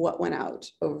what went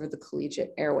out over the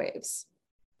collegiate airwaves.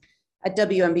 At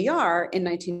WMBR in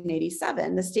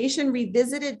 1987, the station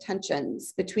revisited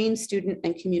tensions between student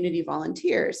and community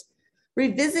volunteers,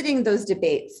 revisiting those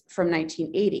debates from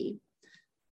 1980,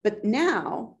 but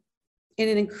now in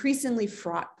an increasingly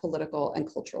fraught political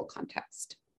and cultural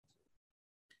context.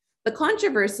 The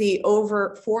controversy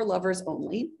over For Lovers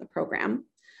Only, the program,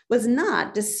 was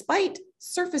not, despite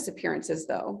surface appearances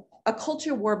though, a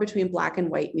culture war between Black and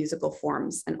white musical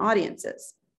forms and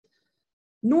audiences.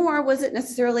 Nor was it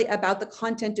necessarily about the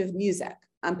content of music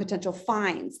and potential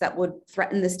fines that would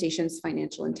threaten the station's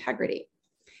financial integrity.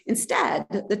 Instead,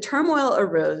 the turmoil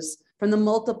arose from the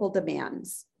multiple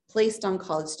demands placed on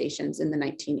college stations in the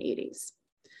 1980s.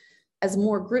 As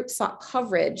more groups sought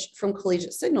coverage from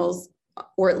collegiate signals,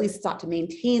 or at least sought to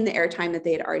maintain the airtime that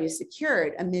they had already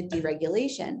secured amid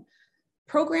deregulation,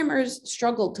 programmers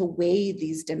struggled to weigh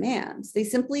these demands. They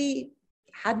simply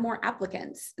had more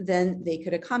applicants than they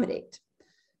could accommodate.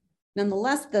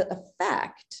 Nonetheless, the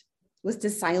effect was to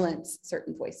silence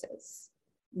certain voices,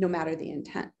 no matter the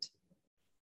intent.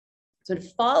 So in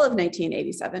fall of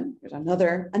 1987, there's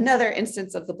another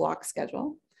instance of the block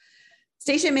schedule.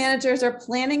 Station managers are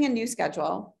planning a new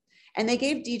schedule, and they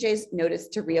gave DJs notice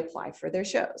to reapply for their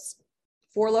shows.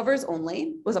 For Lovers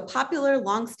Only was a popular,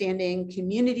 long-standing,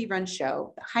 community-run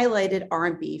show that highlighted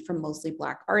R&B from mostly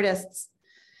Black artists,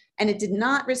 and it did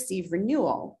not receive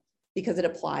renewal because it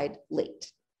applied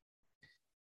late.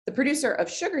 The producer of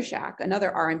Sugar Shack,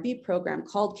 another R&B program,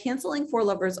 called canceling For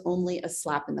Lovers Only a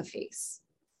slap in the face.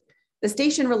 The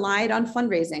station relied on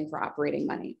fundraising for operating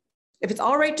money. If it's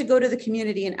all right to go to the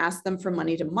community and ask them for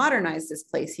money to modernize this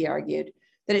place, he argued,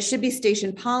 then it should be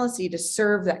station policy to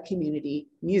serve that community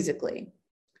musically.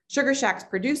 Sugar Shack's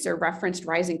producer referenced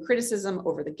rising criticism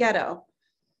over the ghetto.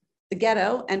 The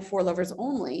ghetto and For Lovers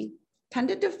Only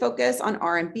tended to focus on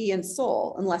R&B and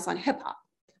soul and less on hip hop,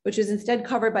 which is instead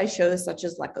covered by shows such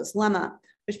as Lecco's Lemma,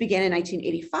 which began in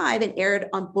 1985 and aired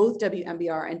on both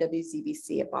WMBR and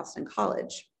WZBC at Boston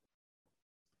College.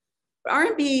 But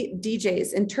R&B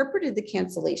DJs interpreted the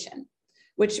cancellation,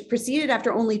 which proceeded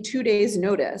after only 2 days'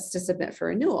 notice to submit for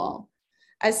renewal,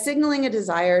 as signaling a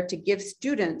desire to give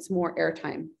students more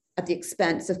airtime at the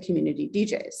expense of community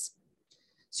DJs.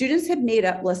 Students had made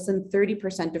up less than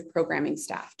 30% of programming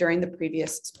staff during the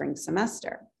previous spring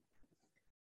semester.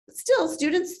 Still,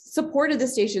 students supported the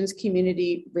station's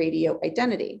community radio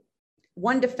identity.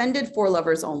 One defended For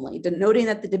Lovers Only, denoting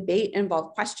that the debate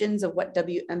involved questions of what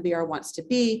WMBR wants to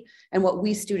be and what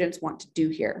we students want to do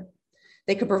here.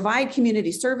 They could provide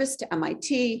community service to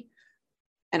MIT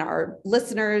and our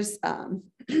listeners, our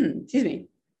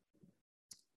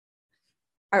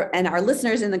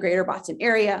listeners in the greater Boston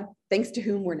area, thanks to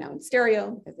whom we're now in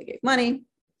stereo because they gave money,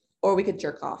 or we could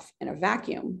jerk off in a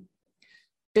vacuum.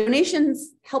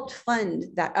 Donations helped fund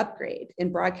that upgrade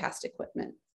in broadcast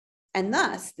equipment. And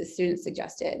thus, the students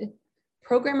suggested,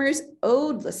 Programmers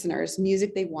owed listeners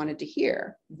music they wanted to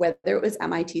hear, whether it was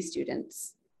MIT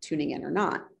students tuning in or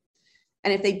not.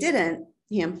 And if they didn't,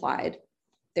 he implied,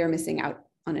 they're missing out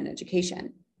on an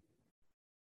education.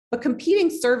 But competing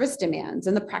service demands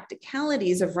and the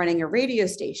practicalities of running a radio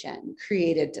station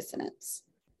created dissonance.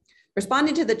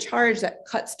 Responding to the charge that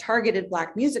cuts targeted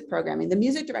Black music programming, the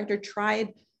music director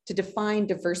tried to define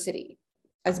diversity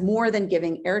as more than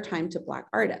giving airtime to Black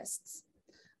artists.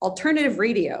 Alternative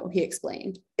radio, he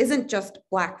explained, isn't just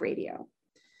Black radio.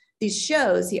 These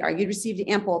shows, he argued, received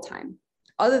ample time.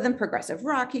 Other than progressive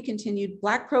rock, he continued,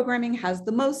 Black programming has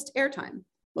the most airtime.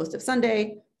 Most of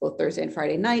Sunday, both Thursday and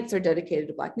Friday nights are dedicated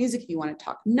to Black music. If you want to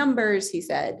talk numbers, he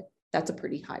said, that's a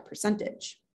pretty high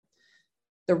percentage.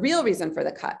 The real reason for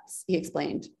the cuts, he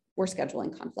explained, were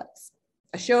scheduling conflicts.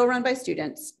 A show run by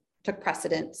students took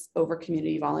precedence over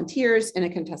community volunteers in a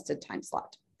contested time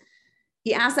slot.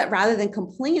 He asked that rather than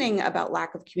complaining about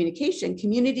lack of communication,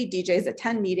 community DJs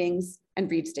attend meetings and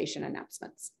read station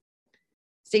announcements.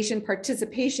 Station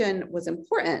participation was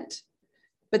important,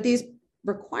 but these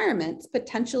requirements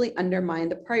potentially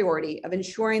undermined the priority of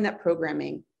ensuring that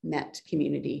programming met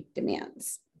community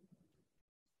demands.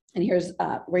 And here's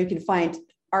where you can find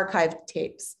archived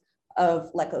tapes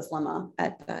of Leko's Lemma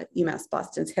at UMass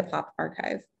Boston's Hip Hop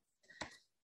Archive.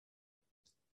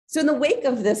 So in the wake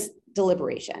of this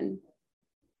deliberation,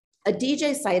 a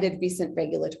DJ cited recent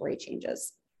regulatory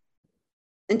changes.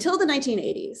 Until the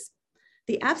 1980s,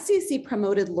 the FCC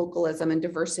promoted localism and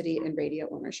diversity in radio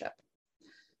ownership.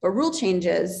 But rule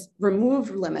changes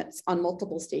removed limits on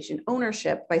multiple station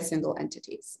ownership by single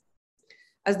entities.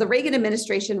 As the Reagan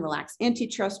administration relaxed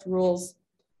antitrust rules,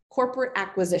 corporate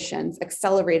acquisitions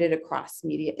accelerated across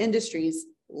media industries,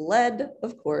 led,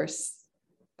 of course,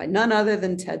 by none other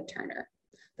than Ted Turner,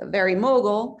 the very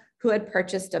mogul who had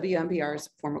purchased WMBR's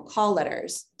formal call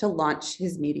letters to launch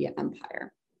his media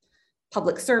empire.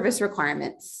 Public service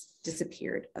requirements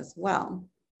disappeared as well.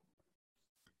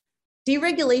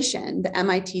 Deregulation, the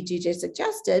MIT DJ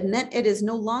suggested, meant it is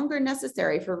no longer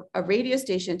necessary for a radio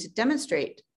station to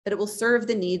demonstrate that it will serve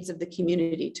the needs of the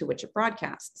community to which it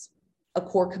broadcasts, a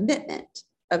core commitment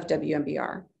of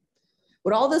WMBR.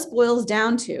 What all this boils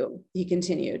down to, he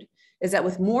continued, is that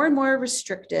with more and more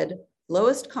restricted,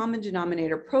 lowest common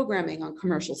denominator programming on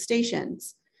commercial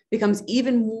stations becomes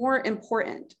even more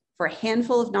important for a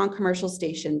handful of non-commercial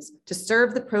stations to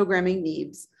serve the programming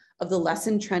needs of the less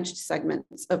entrenched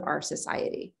segments of our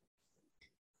society.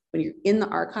 When you're in the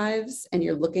archives and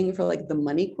you're looking for like the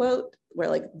money quote, where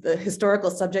like the historical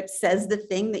subject says the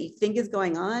thing that you think is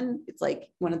going on, it's like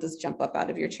one of those jump up out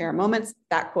of your chair moments.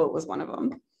 That quote was one of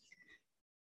them.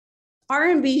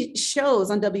 R&B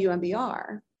shows on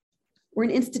WMBR were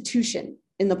an institution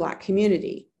in the Black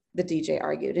community, the DJ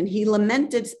argued, and he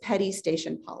lamented petty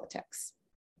station politics.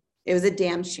 It was a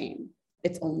damn shame.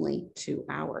 It's only 2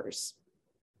 hours.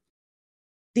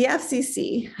 The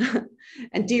FCC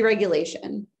and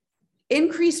deregulation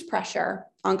increased pressure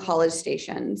on college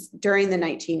stations during the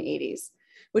 1980s,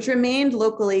 which remained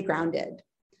locally grounded,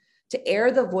 to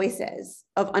air the voices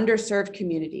of underserved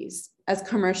communities as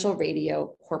commercial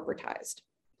radio corporatized.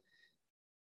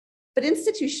 But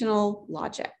institutional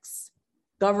logics,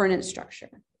 governance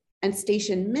structure, and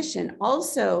station mission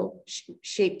also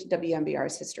shaped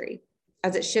WMBR's history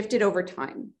as it shifted over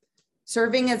time,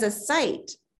 serving as a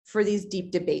site for these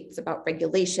deep debates about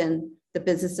regulation, the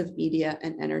business of media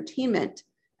and entertainment,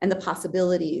 and the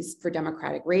possibilities for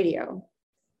democratic radio.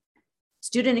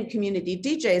 Student and community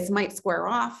DJs might square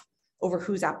off over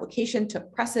whose application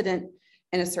took precedent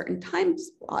in a certain time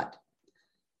slot,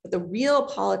 but the real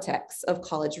politics of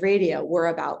college radio were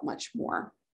about much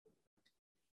more.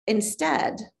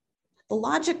 Instead, the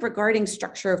logic regarding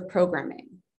structure of programming,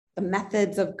 the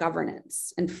methods of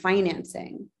governance and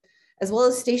financing, as well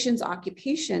as stations'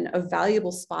 occupation of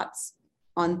valuable spots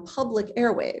on public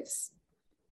airwaves,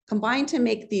 combined to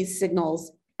make these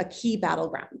signals a key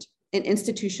battleground in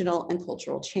institutional and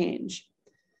cultural change.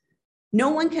 No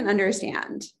one can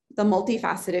understand the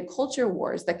multifaceted culture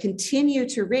wars that continue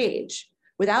to rage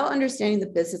without understanding the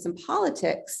business and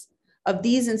politics of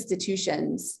these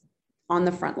institutions on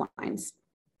the front lines.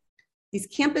 These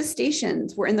campus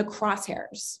stations were in the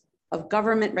crosshairs of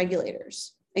government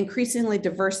regulators, increasingly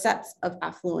diverse sets of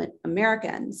affluent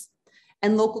Americans,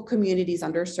 and local communities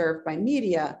underserved by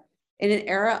media in an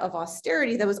era of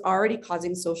austerity that was already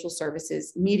causing social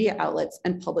services, media outlets,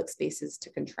 and public spaces to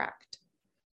contract.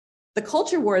 The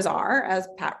culture wars are, as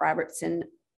Pat Robertson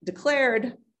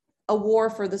declared, a war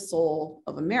for the soul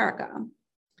of America.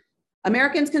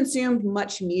 Americans consumed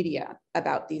much media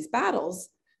about these battles,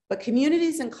 but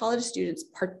communities and college students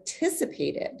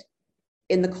participated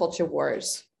in the culture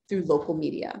wars through local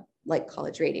media like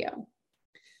college radio.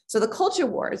 So the culture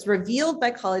wars revealed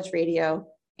by college radio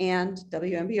and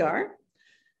WMBR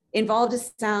involved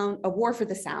a war for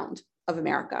the sound of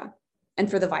America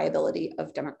and for the viability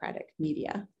of democratic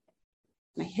media.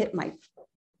 And I hit my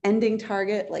ending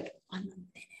target like 1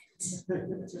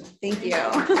 minute. Thank you.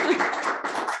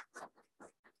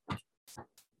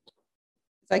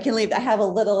 So I can leave, I have a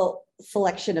little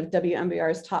selection of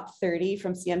WMBR's top 30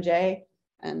 from CMJ,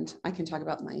 and I can talk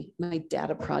about my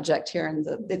data project here, and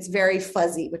it's very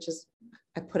fuzzy, which is,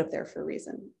 I put up there for a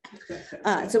reason.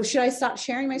 So should I stop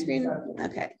sharing my screen?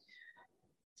 Okay.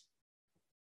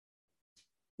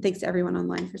 Thanks to everyone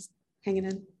online for hanging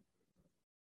in.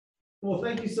 Well,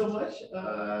 thank you so much,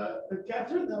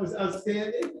 Catherine. That was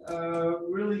outstanding.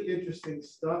 Really interesting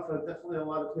stuff. Definitely a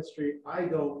lot of history I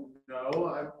don't know.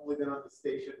 I've only been on the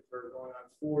station for going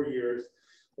on 4 years.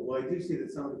 Although I do see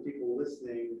that some of the people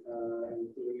listening,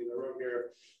 including in the room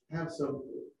here, have some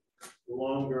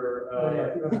longer.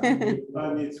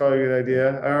 It's probably a good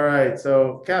idea. All right.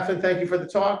 So, Catherine, thank you for the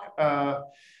talk.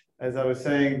 As I was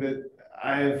saying, that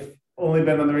I've only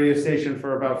been on the radio station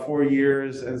for about 4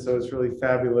 years, and so it's really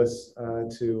fabulous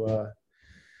to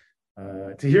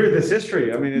hear this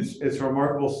history. I mean, it's a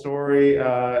remarkable story,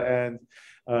 and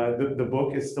the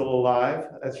book is still alive.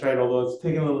 That's right, although it's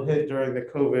taken a little hit during the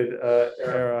COVID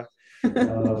era.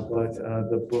 But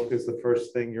the book is the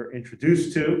first thing you're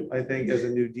introduced to, I think, as a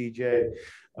new DJ.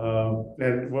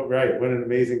 And what an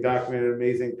amazing document and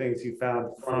amazing things you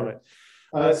found from it.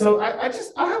 So I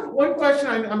have one question.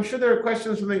 I'm sure there are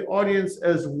questions from the audience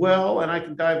as well, and I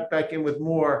can dive back in with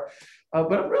more.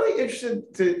 But I'm really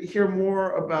interested to hear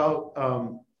more about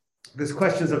these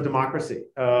questions of democracy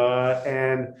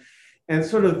and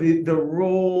sort of the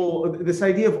role, this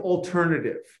idea of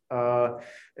alternative.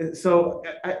 So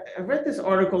I read this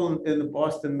article in the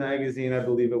Boston Magazine, I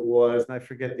believe it was, and I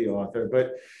forget the author,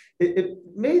 but it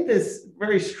made this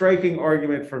very striking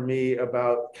argument for me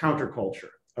about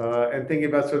counterculture. And thinking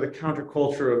about sort of the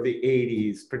counterculture of the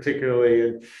 80s,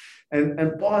 particularly.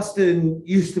 And Boston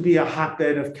used to be a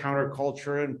hotbed of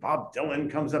counterculture, and Bob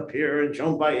Dylan comes up here, and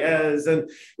Joan Baez, and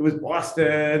it was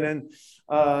Boston.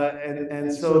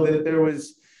 And so that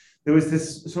there was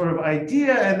this sort of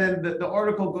idea, and then the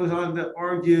article goes on to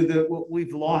argue that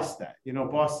we've lost that. You know,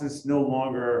 Boston's no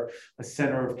longer a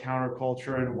center of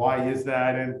counterculture, and why is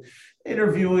that? And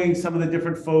interviewing some of the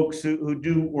different folks who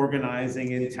do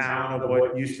organizing in town of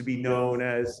what used to be known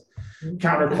as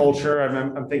counterculture.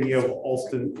 I'm thinking of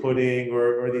Alston Pudding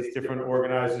or these different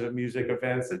organizers of music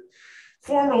events that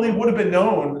formerly would have been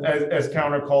known as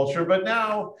counterculture, but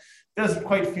now doesn't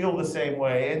quite feel the same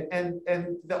way. And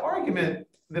the argument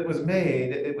that was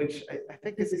made, which I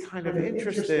think is kind of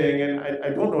interesting, and I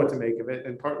don't know what to make of it,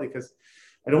 and partly because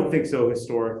I don't think so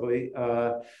historically.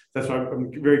 That's why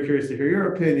I'm very curious to hear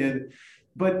your opinion.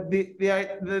 But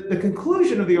the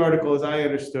conclusion of the article, as I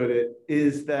understood it,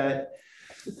 is that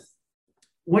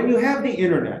when you have the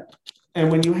internet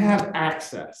and when you have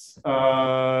access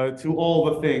to all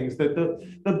the things, that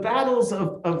the battles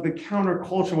of the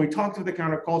counterculture, we talked about the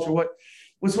counterculture, what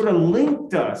sort of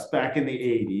linked us back in the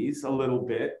 80s a little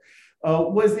bit,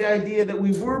 was the idea that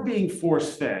we were being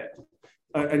force-fed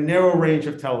a narrow range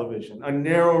of television, a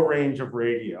narrow range of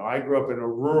radio. I grew up in a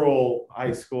rural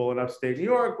high school in upstate New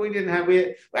York. We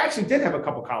actually did have a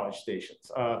couple college stations,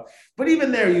 but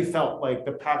even there, you felt like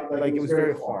it was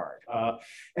very hard.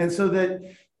 And so that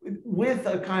with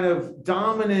a kind of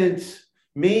dominant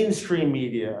mainstream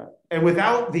media, and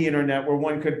without the internet, where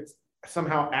one could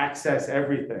somehow access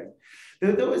everything,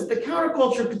 there was the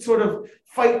counterculture could sort of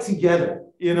fight together.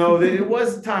 You know, it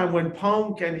was a time when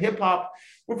punk and hip hop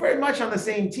were very much on the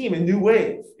same team, and new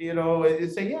wave. You know,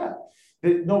 it's say, yeah,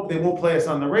 they won't play us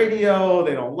on the radio.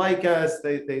 They don't like us.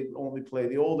 They only play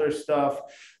the older stuff.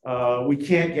 We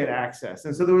can't get access.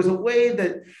 And so there was a way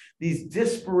that these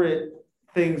disparate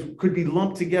things could be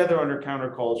lumped together under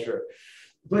counterculture.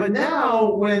 But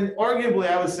now, when arguably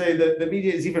I would say that the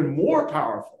media is even more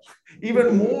powerful,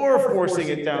 even more forcing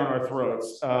it down our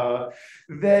throats,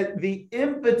 that the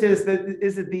impetus,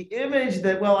 the image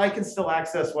that, well, I can still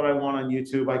access what I want on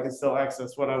YouTube, I can still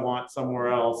access what I want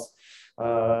somewhere else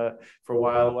for a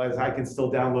while, as I can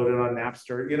still download it on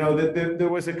Napster. You know, that there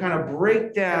was a kind of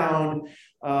breakdown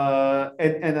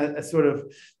and a sort of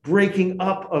breaking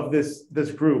up of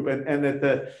this group, and that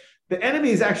the enemy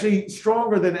is actually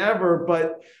stronger than ever,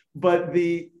 but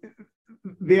the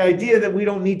idea that we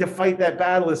don't need to fight that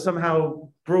battle is somehow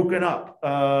broken up,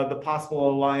 the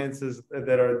possible alliances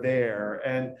that are there.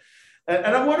 And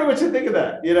I wonder what you think of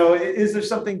that. You know, is there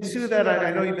something to that?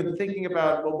 I know you've been thinking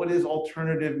about, well, what is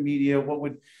alternative media? What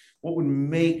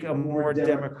make a more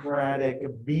democratic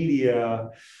media.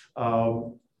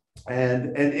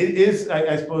 And it is,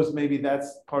 I suppose maybe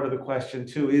that's part of the question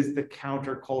too, is the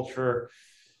counterculture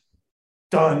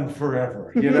done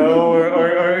forever, you know,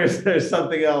 or is there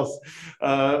something else,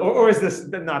 or is this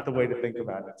not the way to think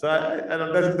about it? So I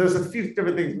don't know, there's a few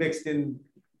different things mixed in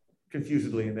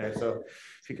confusedly in there. So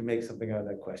if you can make something out of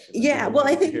that question. Yeah, well,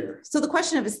 I think, so the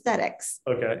question of aesthetics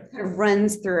kind of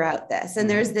runs throughout this. And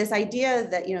there's this idea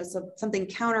that, you know, so something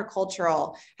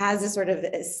countercultural has this sort of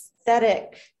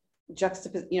aesthetic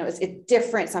juxtaposition, you know, it's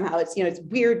different somehow. It's, you know, it's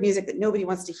weird music that nobody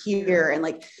wants to hear. And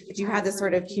like, if you have this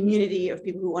sort of community of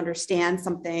people who understand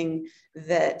something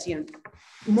that, you know,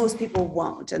 most people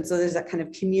won't. And so there's that kind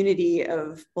of community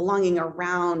of belonging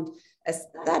around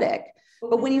aesthetic.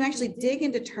 But when you actually dig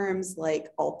into terms like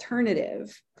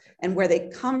alternative and where they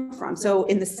come from, so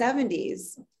in the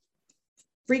 70s,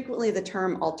 frequently the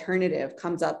term alternative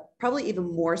comes up, probably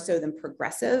even more so than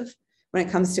progressive when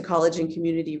it comes to college and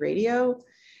community radio.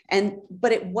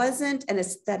 But it wasn't an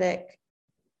aesthetic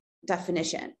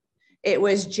definition. It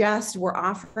was just, we're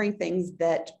offering things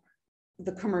that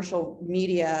the commercial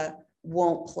media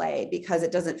won't play because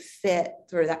it doesn't fit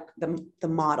through that the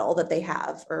model that they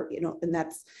have, or, you know, and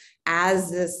that's,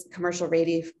 as this commercial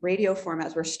radio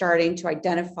formats were starting to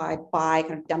identify by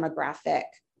kind of demographic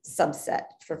subset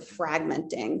for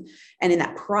fragmenting. And in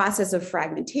that process of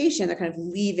fragmentation, they're kind of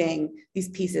leaving these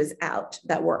pieces out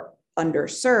that were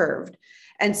underserved.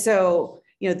 And so,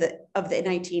 you know, of the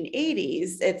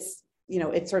 1980s, it's, you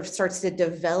know, it sort of starts to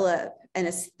develop an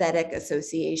aesthetic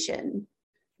association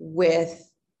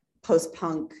with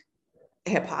post-punk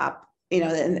hip hop, you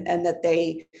know, and that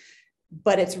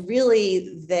but it's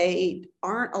really, they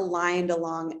aren't aligned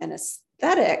along an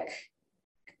aesthetic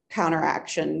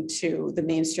counteraction to the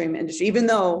mainstream industry, even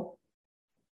though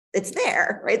it's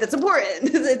there, right? That's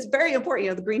important. It's very important.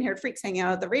 You know, the green-haired freaks hanging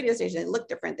out at the radio station, they look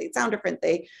different, they sound different,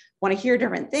 they want to hear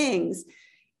different things.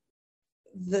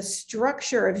 The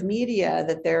structure of media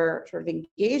that they're sort of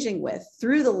engaging with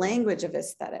through the language of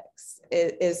aesthetics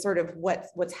is sort of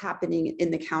what's happening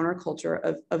in the counterculture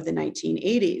of the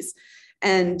 1980s.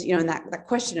 And, you know, and that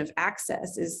question of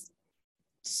access is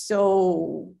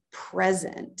so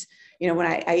present. You know, when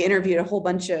I interviewed a whole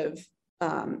bunch of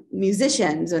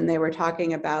musicians, and they were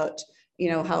talking about, you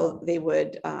know, how they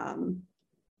would,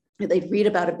 they'd read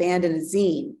about a band in a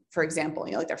zine, for example,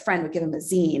 you know, like their friend would give them a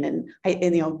zine, and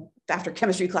you know, after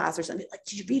chemistry class or something, like,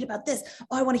 did you read about this?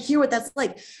 Oh, I want to hear what that's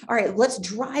like. All right, let's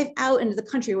drive out into the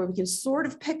country where we can sort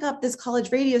of pick up this college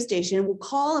radio station, and we'll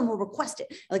call and we'll request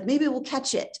it. Like, maybe we'll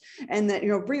catch it, and then, you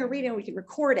know, bring a radio and we can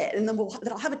record it, and then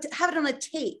I'll have it on a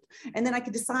tape, and then I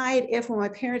can decide if, when my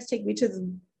parents take me to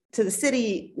the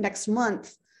city next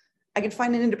month, I can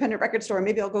find an independent record store,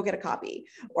 maybe I'll go get a copy,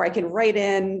 or I can write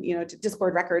in, you know, to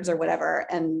Discord Records or whatever,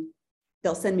 and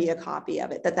they'll send me a copy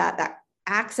of it. That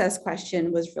access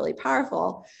question was really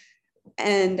powerful.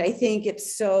 And I think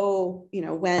it's so, you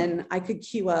know, when I could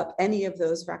queue up any of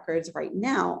those records right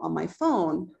now on my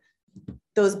phone,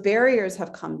 those barriers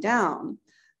have come down.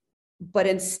 But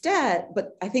I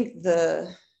think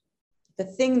the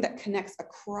thing that connects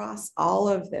across all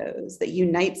of those, that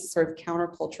unites sort of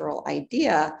countercultural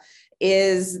idea,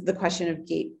 is the question of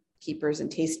gatekeepers and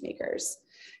tastemakers.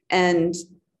 And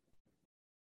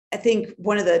I think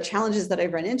one of the challenges that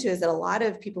I've run into is that a lot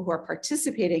of people who are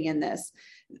participating in this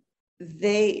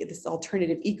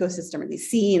alternative ecosystem, or these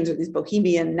scenes, or these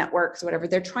bohemian networks, or whatever,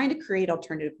 they're trying to create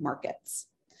alternative markets.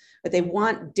 But they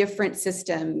want different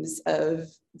systems of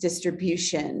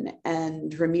distribution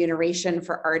and remuneration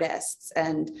for artists.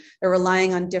 And they're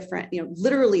relying on different, you know,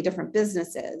 literally different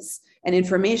businesses and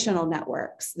informational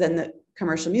networks than the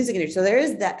commercial music industry. So there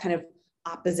is that kind of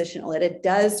oppositional, it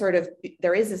does sort of,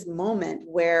 there is this moment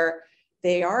where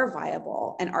they are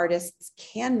viable and artists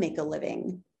can make a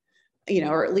living, you know,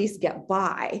 or at least get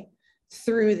by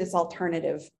through this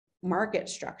alternative market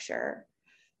structure.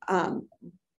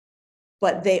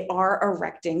 But they are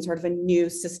erecting sort of a new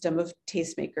system of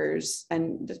tastemakers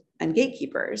and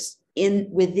gatekeepers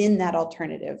within that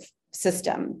alternative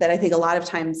system that I think a lot of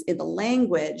times in the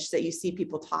language that you see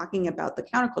people talking about the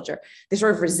counterculture, they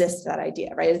sort of resist that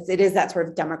idea, right? It is that sort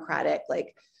of democratic,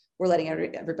 like, we're letting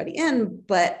everybody in,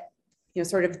 but, you know,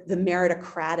 sort of the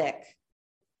meritocratic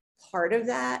part of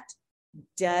that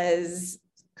does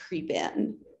creep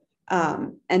in.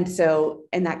 And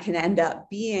that can end up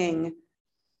being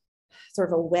sort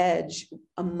of a wedge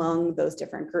among those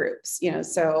different groups, you know.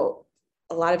 So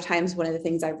a lot of times, one of the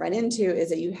things I run into is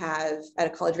that you have at a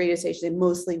college radio station,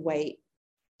 mostly white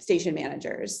station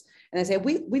managers. And I say,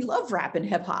 we love rap and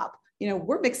hip hop,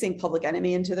 we're mixing Public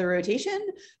Enemy into the rotation,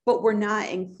 but we're not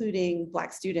including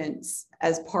Black students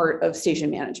as part of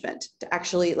station management to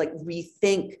actually like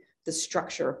rethink the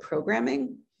structure of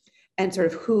programming and sort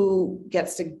of who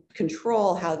gets to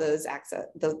control how those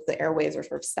the airwaves are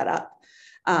sort of set up.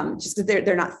 Just because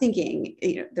they're not thinking,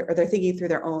 they're thinking through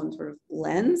their own sort of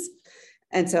lens.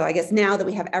 And so I guess now that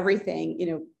we have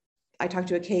everything, I talked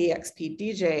to a KEXP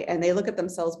DJ and they look at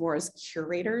themselves more as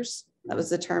curators. That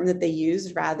was the term that they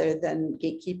used rather than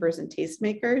gatekeepers and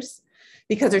tastemakers,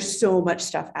 because there's so much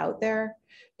stuff out there,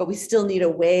 but we still need a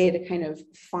way to kind of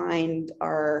find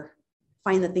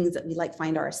the things that we like,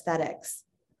 find our aesthetics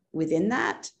within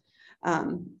that.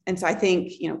 And so I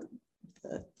think,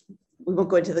 we won't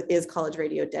go into the is college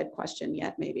radio dead question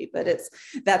yet, maybe, but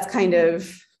that's kind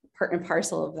of part and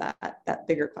parcel of that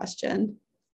bigger question.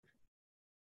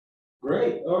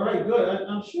 Great. All right, good.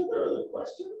 I'm sure there are other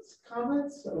questions,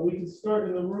 comments. We can start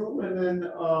in the room, and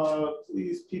then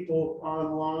please, people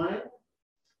online,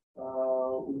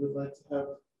 we would like to have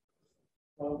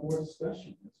more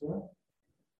discussion as well.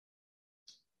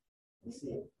 Please.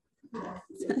 I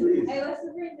was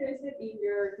super interested in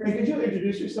your. Hey, could you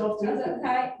introduce yourself too?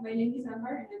 Hi, my name is Amber,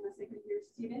 and I'm a second year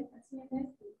student at CMS.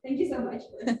 Thank you so much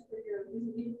for your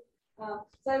visiting. So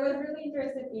I was really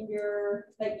interested in your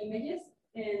images,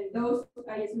 and those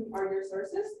I assume are your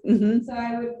sources. Mm-hmm. So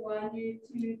I would want you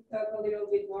to talk a little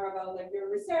bit more about your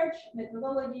research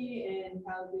methodology and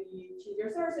how do you choose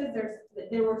your sources.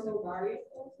 They were so varied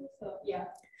also. So yeah.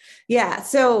 Yeah.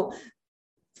 So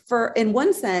in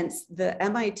one sense, the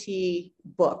MIT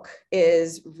book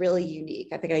is really unique.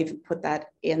 I think I even put that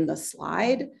in the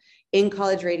slide in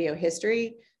college radio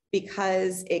history,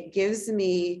 because it gives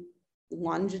me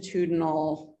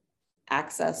longitudinal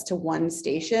access to one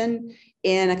station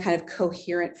in a kind of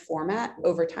coherent format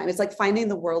over time. It's like finding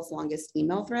the world's longest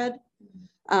email thread.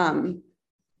 But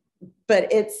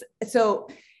it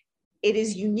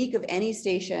is unique of any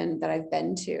station that I've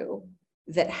been to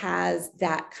that has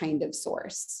that kind of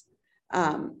source.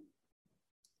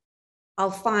 I'll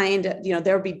find,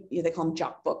 there'll be, they call them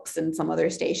jock books in some other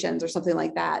stations or something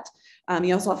like that.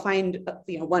 So I'll find,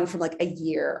 one from like a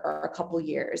year or a couple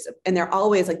years, and they're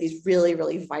always like these really,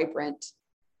 really vibrant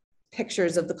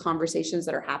pictures of the conversations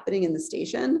that are happening in the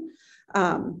station.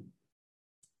 And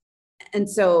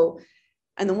so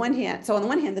on the one hand,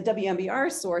 the WMBR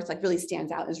source like really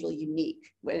stands out and is really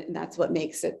unique. And that's what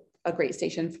makes it a great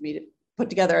station for me to put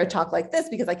together a talk like this,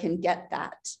 because I can get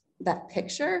that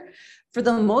picture. For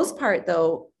the most part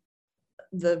though,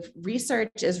 the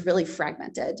research is really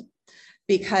fragmented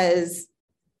because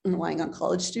I'm relying on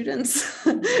college students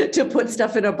to put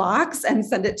stuff in a box and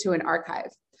send it to an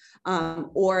archive,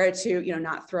 or to,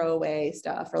 not throw away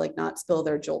stuff or like not spill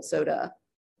their Jolt soda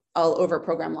all over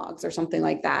program logs or something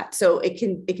like that. So it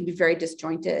can be very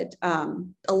disjointed.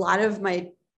 A lot of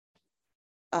my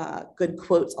good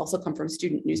quotes also come from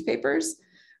student newspapers,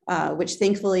 which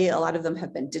thankfully a lot of them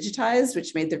have been digitized,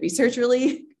 which made the research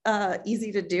really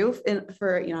easy to do.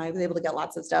 I was able to get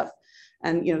lots of stuff,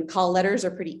 and call letters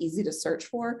are pretty easy to search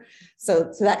for.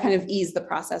 So that kind of eased the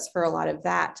process for a lot of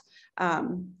that.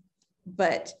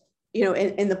 But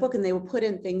in the book, and they would put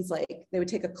in things like, they would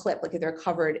take a clip, like if they're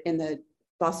covered in the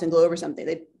Boston Globe or something,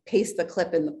 they'd paste the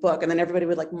clip in the book, and then everybody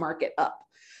would like mark it up.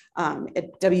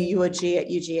 At WUOG at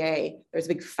UGA, there's a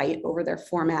big fight over their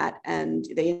format, and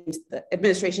the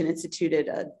administration instituted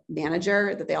a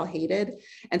manager that they all hated,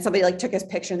 and somebody like took his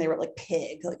picture and they wrote like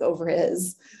pig like over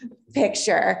his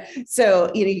picture.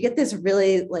 So you get this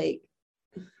really like,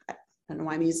 I don't know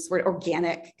why I'm using this word,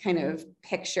 organic kind of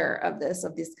picture of this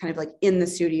kind of like in the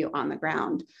studio on the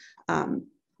ground.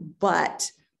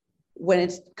 But when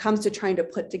it comes to trying to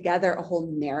put together a whole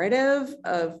narrative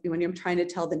of when you're trying to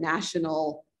tell the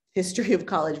national history of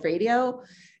college radio,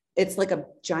 it's like a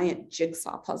giant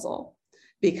jigsaw puzzle,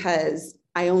 because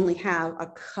I only have a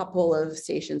couple of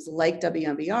stations like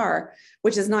WMBR,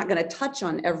 which is not going to touch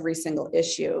on every single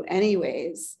issue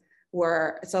anyways.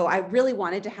 So I really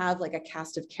wanted to have like a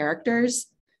cast of characters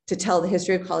to tell the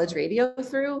history of college radio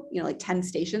through, like 10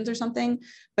 stations or something,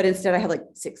 but instead I have like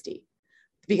 60,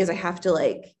 because I have to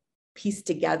like piece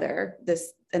together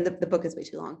this, and the book is way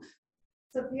too long.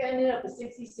 So if you ended up with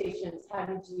 60 stations, how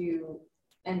did you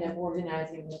end up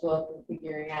organizing the book and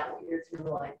figuring out what your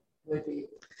through line would be?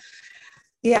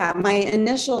 Yeah, my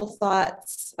initial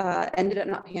thoughts ended up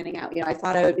not panning out. I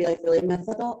thought I would be like really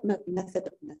methodical.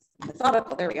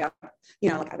 There we go.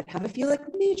 Like I would have a few like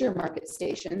major market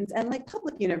stations and like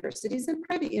public universities and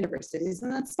private universities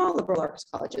and then small liberal arts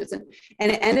colleges. And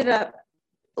it ended up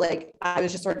like, I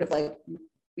was just sort of like,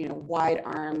 wide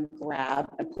arm grab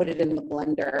and put it in the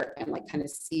blender and like kind of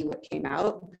see what came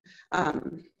out.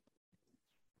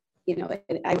 you know,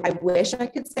 I wish I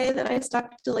could say that I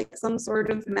stuck to like some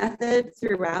sort of method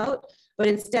throughout, but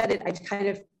instead I kind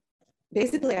of,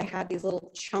 basically I had these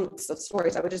little chunks of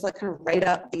stories. I would just like kind of write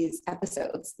up these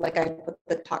episodes. Like I put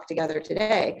the talk together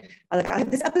today. I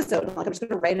have this episode, I'm just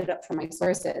gonna write it up from my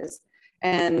sources.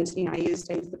 And, you know, I used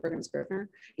the program Scrivener,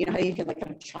 you know, how you can like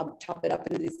kind of chop it up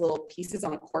into these little pieces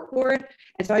on a corkboard.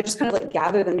 And so I just kind of like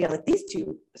gather them together, like these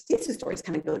two stories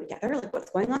kind of go together, like what's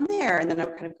going on there. And then I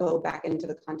would kind of go back into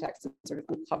the context and sort of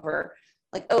uncover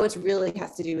like, oh, it really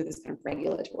has to do with this kind of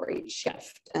regulatory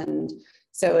shift. And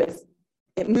so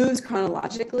it moves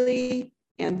chronologically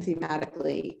and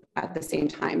thematically at the same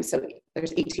time. So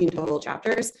there's 18 total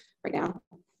chapters right now.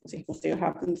 We'll see what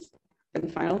happens in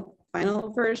the final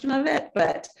version of it.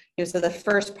 But you know, so the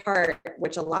first part,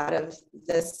 which a lot of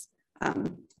this,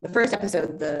 the first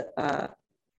episode, the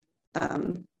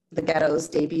ghetto's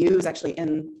debut is actually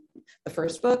in the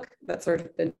first book. That's sort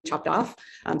of been chopped off.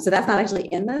 So that's not actually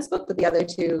in this book, but the other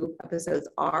two episodes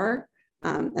are.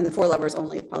 And the Four Lovers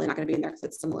only is probably not going to be in there because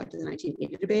it's similar to the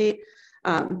 1980 debate.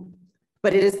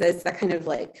 But it is that kind of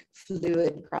like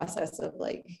fluid process of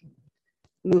like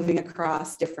moving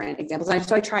across different examples. And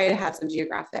so I try to have some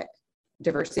geographic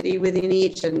diversity within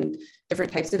each and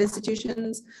different types of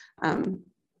institutions.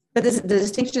 But the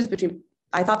distinctions between,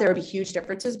 I thought there would be huge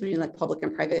differences between like public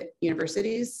and private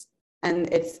universities.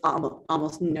 And it's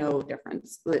almost no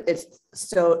difference. It's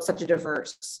such a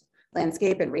diverse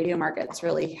landscape, and radio markets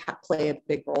really play a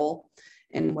big role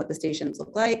in what the stations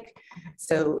look like.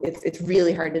 So it's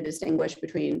really hard to distinguish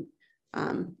between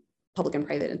public and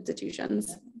private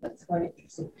institutions. That's quite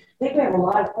interesting. I think we have a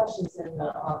lot of questions in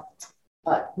the,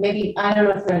 maybe, I don't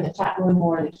know if they're in the chat room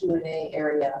or the Q&A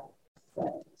area,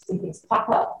 but see things pop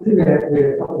up. I think we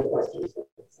have a couple of questions.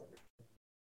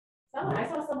 I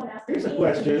saw someone ask. Here's a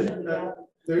question.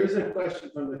 There is a question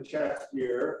from the chat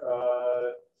here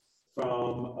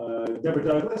from Deborah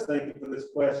Douglas. Thank you for this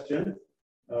question.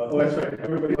 Oh, that's right.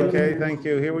 Everybody. Okay, thank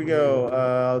you. Here we go.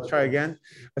 I'll try again.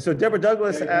 So Deborah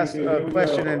Douglas asked a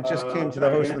question and just came to the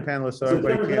host and the panelists, so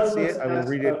everybody can't see it. I will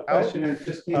read it out.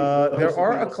 There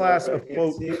are a class of,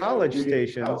 quote, college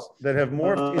stations that have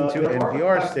morphed into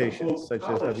NPR stations, such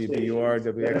as WBUR,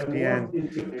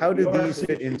 WXPN. How do these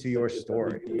fit into your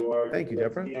story? Thank you,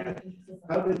 Deborah.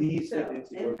 How do these fit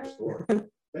into your story?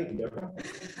 Thank you, Deborah.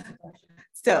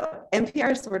 So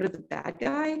NPR is sort of the bad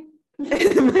guy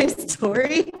in my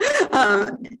story.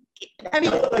 I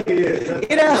mean, like it is.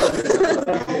 You know,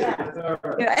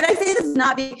 and I say this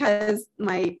not because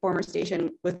my former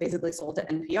station was basically sold to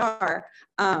NPR,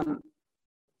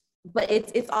 but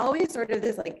it's always sort of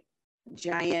this like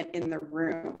giant in the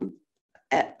room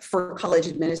for college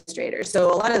administrators.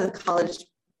 So a lot of the college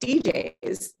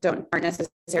DJs aren't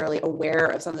necessarily aware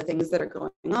of some of the things that are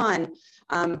going on,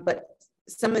 but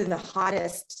some of the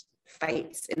hottest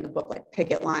fights in the book, like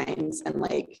picket lines and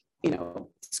like, you know,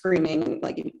 screaming,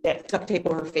 like duct tape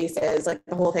over faces, like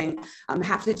the whole thing,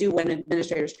 have to do when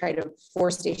administrators try to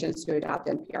force stations to adopt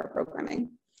NPR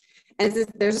programming. And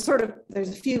there's a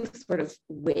few sort of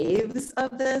waves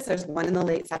of this. There's one in the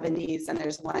late 70s and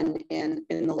there's one in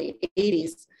the late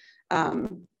 80s.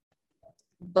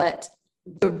 But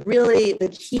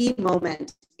the key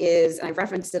moment is, and I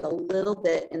referenced it a little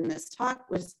bit in this talk,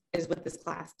 is with this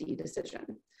Class D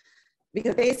decision.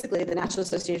 Because basically the National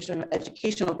Association of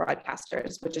Educational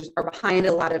Broadcasters, which are behind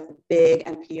a lot of big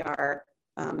NPR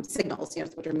signals, you know,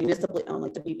 which are municipally owned,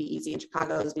 like WBEZ in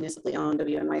Chicago is municipally owned,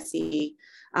 WNYC,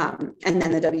 and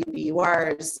then the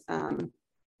WBURs,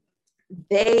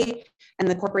 they and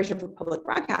the Corporation for Public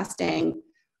Broadcasting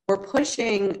were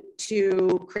pushing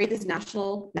to create this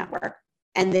national network,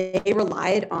 and they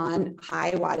relied on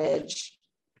high wattage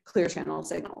clear channel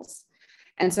signals.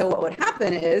 And so what would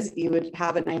happen is you would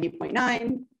have a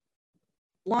 90.9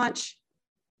 launch,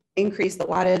 increase the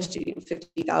wattage to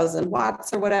 50,000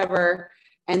 watts or whatever.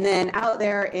 And then out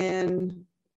there in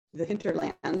the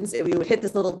hinterlands, we would hit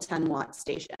this little 10-watt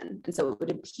station. And so it would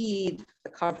impede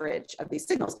the coverage of these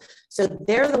signals. So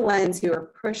they're the ones who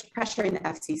are pressuring the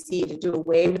FCC to do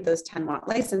away with those 10-watt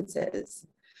licenses.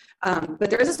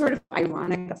 But there is a sort of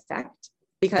ironic effect,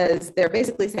 because they're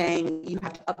basically saying you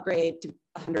have to upgrade to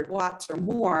 100 watts or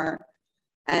more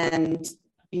and,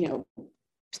 you know,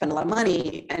 spend a lot of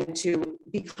money and to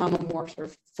become a more sort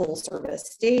of full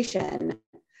service station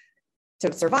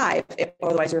to survive.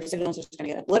 Otherwise your signals are just going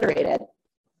to get obliterated.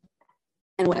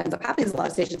 And what ends up happening is a lot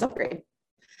of stations upgrade.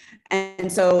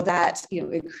 And so that, you know,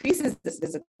 increases this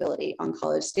visibility on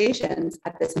college stations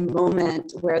at this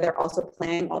moment where they're also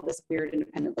playing all this weird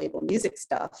independent label music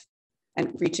stuff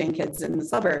and reaching kids in the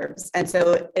suburbs. And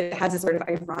so it has a sort of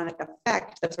ironic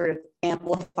effect of sort of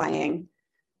amplifying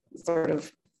sort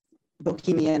of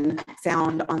bohemian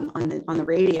sound on the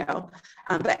radio.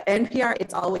 But NPR,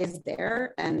 it's always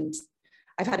there. And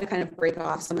I've had to kind of break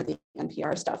off some of the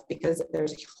NPR stuff because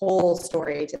there's a whole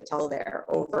story to tell there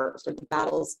over sort of the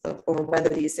battles over whether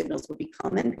these signals would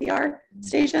become NPR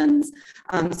stations.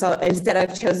 So instead,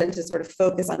 I've chosen to sort of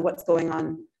focus on what's going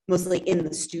on mostly in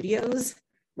the studios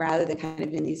rather than kind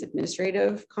of in these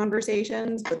administrative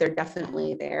conversations, but they're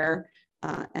definitely there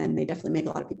and they definitely make a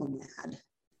lot of people mad.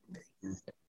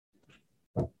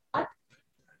 I'd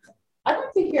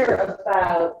like to hear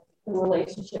about the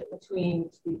relationship between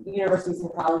the universities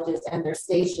and colleges and their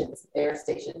stations,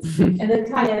 and then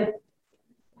kind of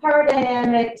power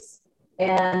dynamics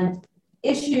and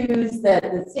issues that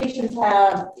the stations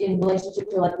have in relationship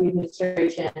to like the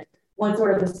administration. One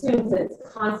sort of assumes that it's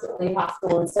constantly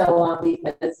hostile and so on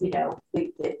because, you know,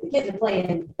 the kids are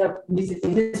playing the music the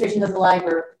administration doesn't like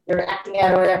or they're acting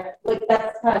out or whatever. Like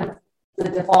that's kind of the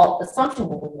default assumption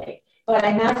that we make. But I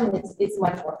imagine it's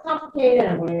much more complicated.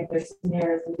 I'm wondering if there's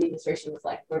scenarios where the administration was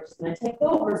like, we're just going to take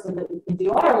over so that we can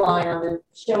do our line on the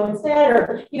show instead.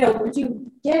 Or, you know, would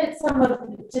you get at some of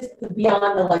just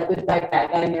beyond the like good guy,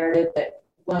 bad guy narrative that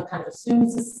one kind of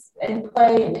assumes is in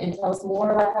play and tell us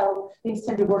more about how things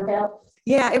tend to work out?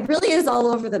 Yeah, it really is all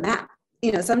over the map.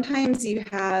 You know, sometimes you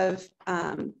have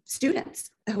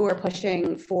students who are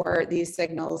pushing for these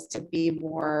signals to be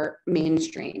more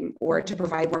mainstream or to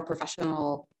provide more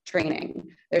professional training.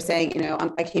 They're saying, you know,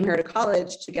 I came here to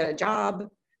college to get a job,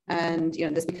 and you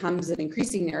know, this becomes an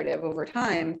increasing narrative over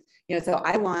time. You know, so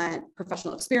I want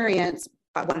professional experience.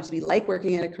 I want it to be like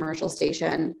working at a commercial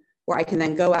station where I can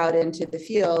then go out into the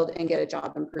field and get a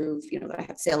job and prove, you know, that I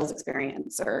have sales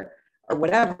experience or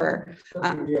whatever.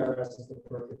 WPRS is the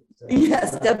perfect example.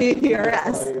 Yes,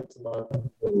 WPRS.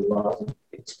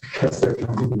 It's because they're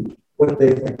trying to do what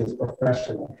they think is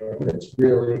professional, but it's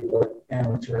really like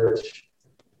amateurish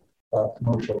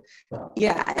commercial.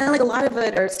 Yeah, and like a lot of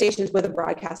it are stations with a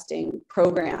broadcasting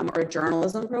program or a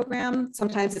journalism program.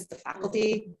 Sometimes it's the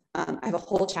faculty. I have a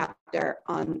whole chapter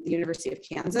on the University of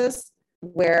Kansas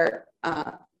where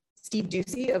Steve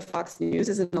Doocy of Fox News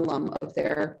is an alum of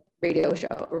their radio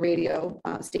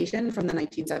station from the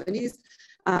 1970s.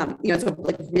 You know, so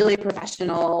like really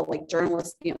professional, like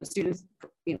journalists, you know, students,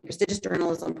 you know, prestigious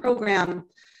journalism program.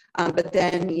 But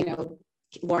then, you know,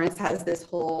 Lawrence has this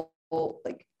whole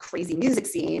like crazy music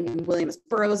scene, and Williams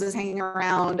Burroughs is hanging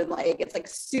around, and like it's like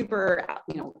super,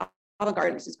 you know,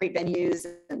 avant-garde, which is great venues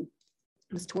and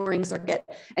this touring circuit.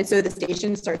 And so the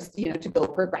station starts, you know, to go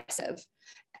progressive.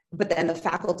 But then the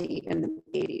faculty in the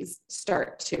 80s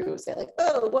start to say like,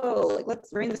 oh, whoa, like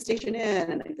let's rein the station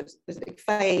in. And like, there's a big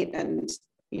fight, and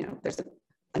you know, there's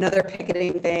another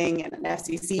picketing thing and an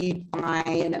FCC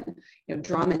fine, and you know,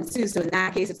 drama ensues. So in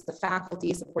that case, it's the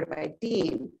faculty supported by a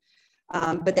dean.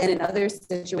 But then in other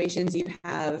situations, you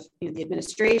have, you know, the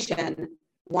administration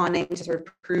wanting to sort of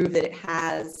prove that it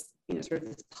has, you know, sort of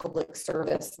this public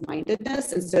service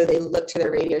mindedness. And so they look to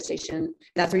their radio station.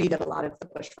 That's where you get a lot of the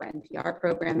push for NPR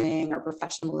programming or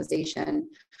professionalization.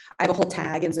 I have a whole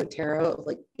tag in Zotero of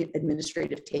like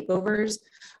administrative takeovers.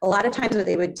 A lot of times what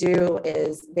they would do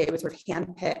is they would sort of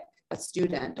handpick a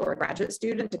student or a graduate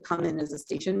student to come in as a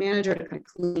station manager to kind of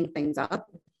clean things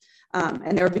up.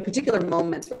 And there would be particular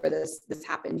moments where this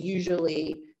happened.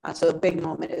 Usually, so a big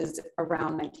moment is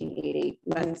around 1980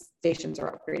 when stations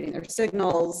are upgrading their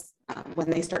signals, when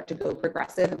they start to go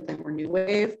progressive and play more new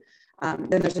wave.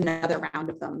 Then there's another round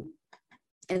of them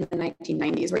in the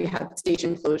 1990s where you have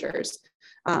station closures.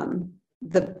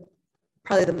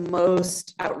 Probably the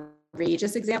most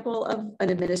outrageous example of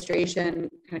an administration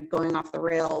kind of going off the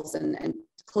rails and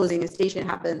closing a station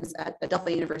happens at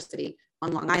Adelphi University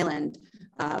on Long Island,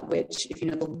 which, if you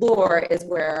know the lore, is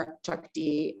where Chuck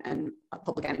D and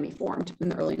Public Enemy formed in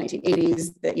the early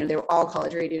 1980s. That, you know, they were all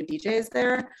college radio DJs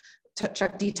there.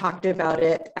 Chuck D talked about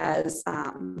it as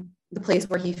the place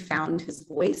where he found his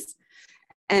voice.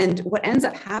 And what ends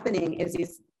up happening is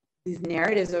these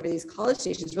narratives over these college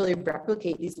stations really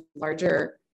replicate these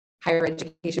larger higher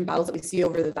education battles that we see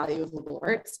over the value of liberal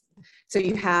arts. So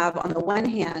you have, on the one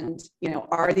hand, you know,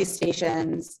 are these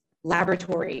stations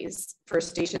laboratories for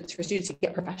students to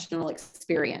get professional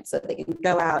experience so that they can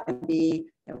go out and be,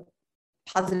 you know,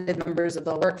 positive members of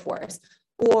the workforce?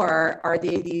 Or are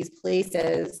they these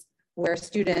places where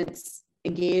students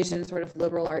engaged in sort of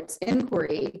liberal arts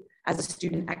inquiry as a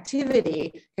student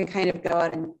activity can kind of go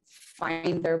out and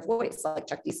find their voice, like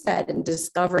Chuck D said, and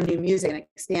discover new music and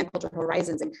expand cultural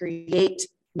horizons and create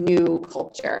new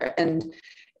culture? And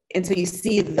so you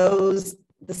see the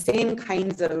same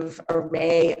kinds of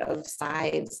array of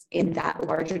sides in that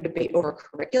larger debate over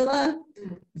curricula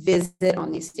visit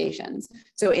on these stations.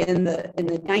 So in the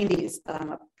 90s,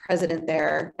 a president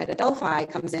there at Adelphi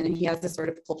comes in and he has this sort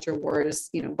of culture wars,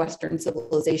 Western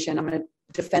civilization. I'm going to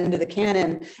defend the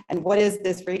canon. And what is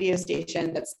this radio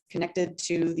station that's connected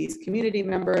to these community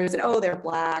members? And they're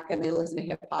Black and they listen to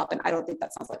hip hop. And I don't think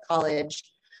that sounds like college.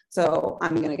 So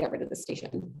I'm going to get rid of the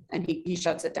station. And he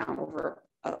shuts it down over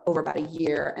about a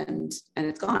year, and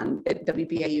it's gone.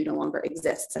 WBAU no longer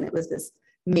exists. And it was this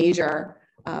major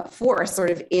force sort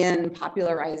of in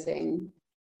popularizing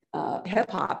hip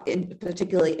hop,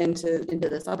 particularly into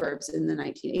the suburbs in the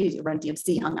 1980s. Run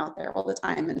DMC hung out there all the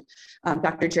time, and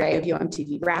Dr. Dre of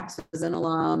MTV Raps was an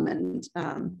alum. And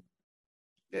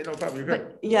yeah, no problem. You're good.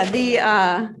 But yeah,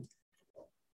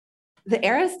 the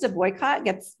Arista boycott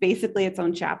gets basically its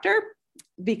own chapter,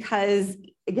 because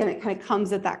again, it kind of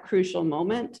comes at that crucial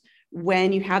moment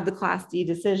when you have the Class D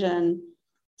decision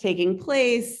taking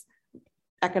place,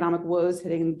 economic woes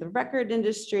hitting the record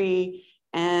industry,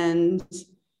 and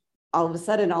all of a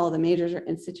sudden all of the majors are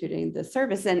instituting the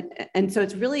service. And so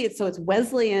it's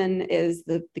Wesleyan is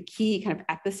the key kind of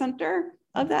epicenter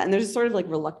of that. And there's a sort of like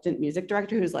reluctant music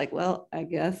director who's like, well, I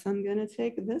guess I'm gonna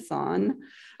take this on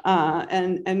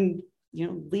and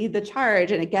lead the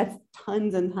charge. And it gets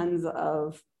tons and tons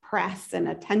of press and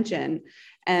attention.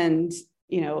 And,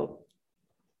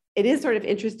 it is sort of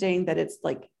interesting that it's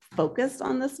like focused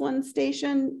on this one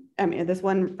station, this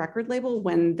one record label,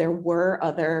 when there were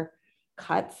other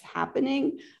cuts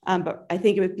happening. But I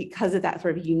think it was because of that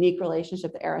sort of unique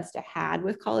relationship that Arista had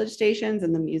with college stations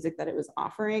and the music that it was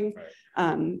offering,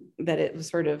 that it was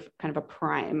sort of kind of a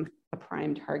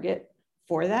prime target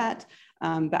for that.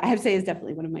 But I have to say it's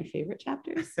definitely one of my favorite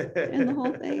chapters in the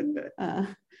whole thing.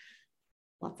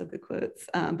 Lots of good quotes.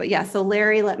 But yeah, so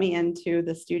Larry let me into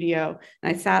the studio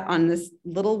and I sat on this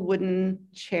little wooden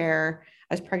chair.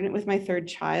 I was pregnant with my third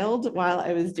child while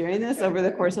I was doing this over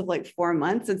the course of like 4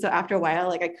 months. And so after a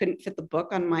while, I couldn't fit the book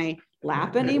on my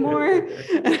lap anymore.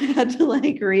 I had to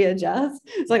readjust.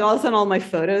 It's all of a sudden all my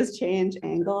photos change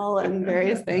angle and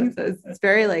various things. So it's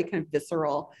very kind of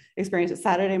visceral experience. It's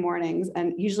Saturday mornings,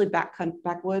 and usually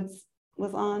Backwoods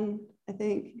was on, I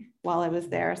think, while I was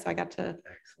there. So I got to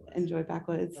enjoy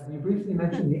Backwoods. You briefly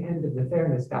mentioned the end of the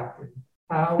fairness doctrine.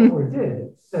 How or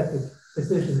did such a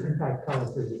decision impact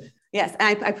college review? Yes,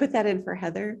 I put that in for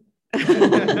Heather.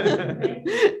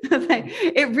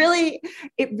 It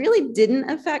really didn't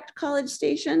affect college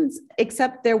stations,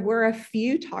 except there were a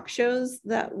few talk shows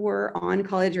that were on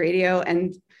college radio.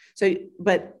 And so,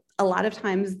 but a lot of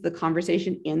times the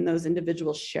conversation in those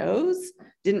individual shows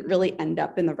didn't really end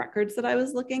up in the records that I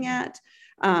was looking at.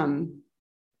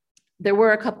 There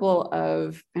were a couple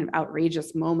of kind of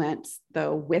outrageous moments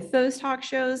though with those talk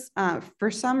shows. For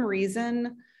some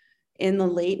reason, in the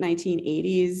late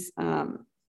 1980s,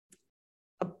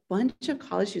 a bunch of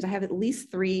college students, I have at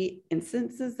least 3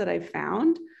 instances that I've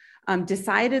found,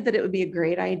 decided that it would be a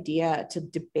great idea to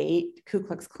debate Ku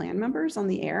Klux Klan members on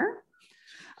the air.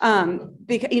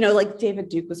 Because, David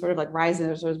Duke was sort of rising,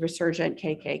 there was resurgent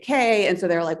KKK. And so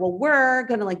they're well, we're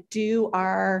going to do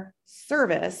our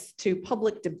service to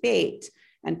public debate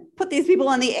and put these people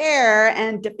on the air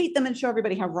and debate them and show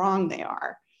everybody how wrong they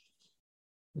are.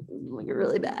 A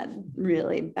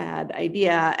really bad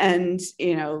idea. And,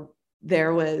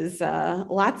 there was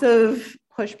lots of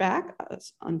pushback,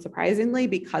 unsurprisingly,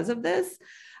 because of this.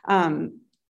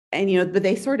 But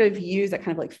they sort of use that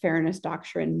kind of fairness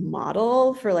doctrine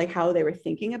model for how they were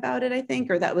thinking about it, I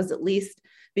think, or that was at least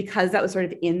because that was sort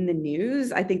of in the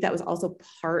news. I think that was also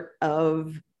part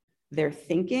of their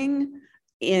thinking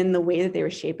in the way that they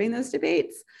were shaping those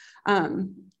debates.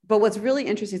 But what's really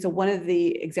interesting, so one of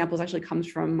the examples actually comes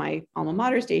from my alma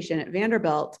mater station at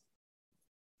Vanderbilt.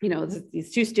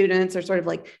 These 2 students are sort of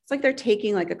it's they're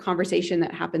taking a conversation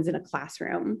that happens in a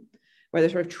classroom where they're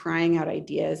sort of trying out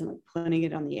ideas and putting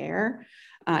it on the air.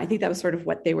 I think that was sort of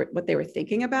what they were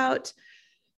thinking about.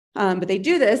 But they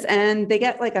do this and they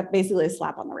get basically a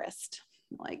slap on the wrist.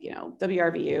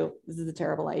 WRVU, this is a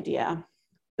terrible idea.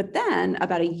 But then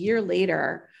about a year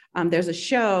later, there's a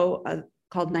show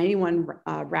called 91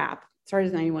 Rap, started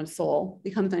as 91 Soul,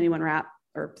 becomes 91 Rap,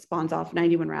 or spawns off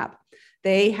 91 Rap.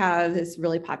 They have this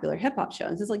really popular hip hop show.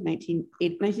 This is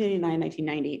 1989,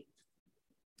 1990.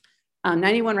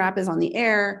 91 Rap is on the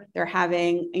air. They're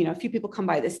having, a few people come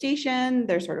by the station.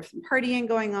 There's sort of some partying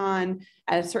going on.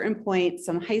 At a certain point,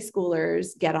 some high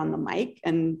schoolers get on the mic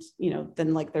and,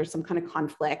 then there's some kind of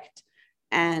conflict.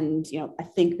 And, I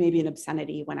think maybe an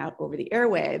obscenity went out over the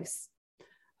airwaves.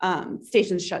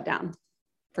 Stations shut down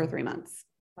for 3 months.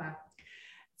 Wow.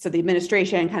 So the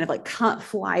administration kind of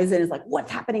flies in, is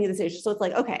what's happening at the station? So it's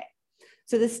okay.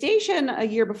 So the station a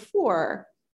year before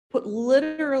put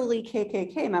literally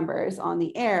KKK members on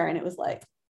the air, and it was like,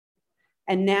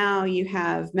 and now you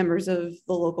have members of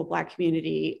the local Black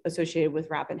community associated with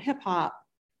rap and hip hop,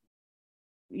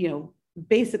 you know,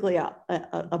 basically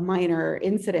a minor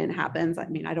incident happens. I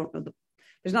mean, I don't know,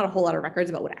 there's not a whole lot of records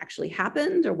about what actually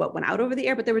happened or what went out over the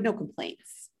air, but there were no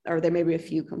complaints, or there may be a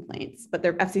few complaints, but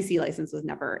their FCC license was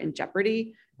never in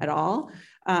jeopardy at all.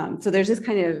 So there's this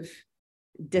kind of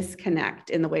disconnect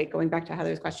in the way, going back to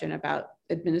Heather's question about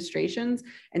administrations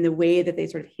and the way that they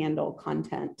sort of handle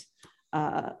content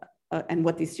and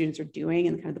what these students are doing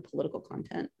and kind of the political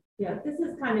content. Yeah, this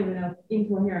is kind of an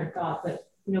incoherent thought, but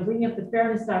you know, bringing up the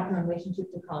fairness doctrine in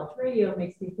relationship to college radio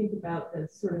makes me think about the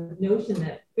sort of notion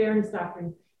that fairness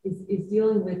doctrine is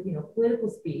dealing with, you know, political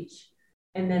speech,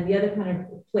 and then the other kind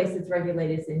of place that's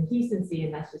regulated is indecency,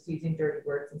 and that's just using dirty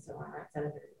words and so on, right? 7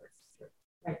 dirty words,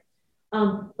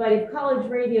 right? But if college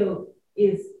radio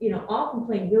is, you know, often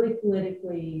playing really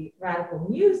politically radical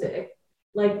music,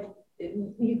 like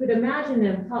you could imagine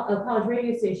a college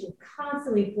radio station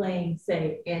constantly playing,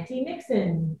 say,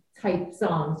 anti-Nixon type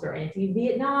songs or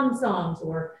anti-Vietnam songs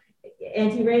or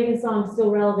anti-Reagan songs,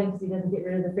 still relevant because he doesn't get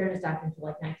rid of the fairness doctrine until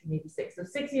like 1986. So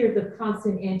 6 years of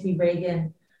constant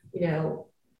anti-Reagan, you know,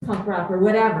 punk rock or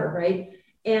whatever, right?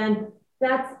 And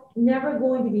that's never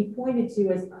going to be pointed to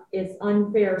as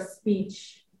unfair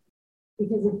speech,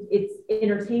 because it's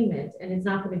entertainment and it's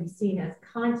not going to be seen as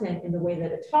content in the way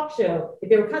that a talk show, if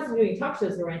they were constantly doing talk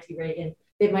shows that were anti-Reagan,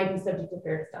 they might be subject to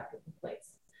fairness doctrine complaints.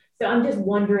 So I'm just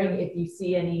wondering if you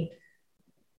see any,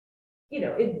 you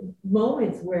know,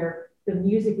 moments where the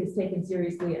music is taken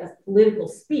seriously as political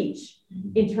speech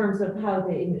in terms of how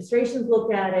the administrations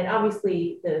look at it.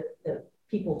 Obviously, the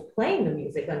people playing the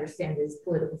music understand it as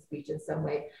political speech in some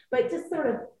way, but just sort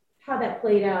of how that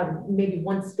played out, maybe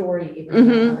one story even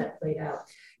how that played out.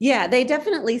 Yeah, they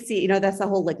definitely see, you know, that's the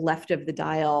whole like left of the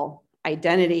dial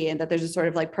identity, and that there's a sort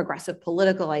of like progressive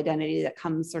political identity that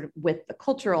comes sort of with the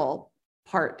cultural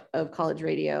part of college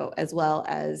radio, as well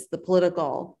as the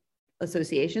political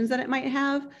associations that it might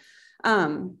have.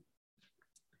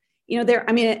 You know, there,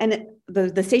 I mean, and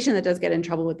the station that does get in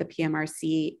trouble with the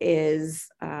PMRC is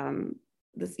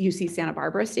the UC Santa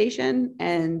Barbara station,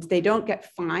 and they don't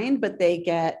get fined, but they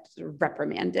get sort of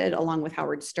reprimanded along with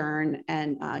Howard Stern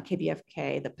and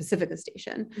KPFK, the Pacifica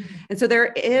station. And so there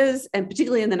is, and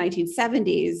particularly in the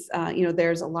 1970s, you know,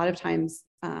 there's a lot of times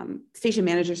station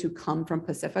managers who come from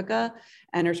Pacifica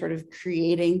and are sort of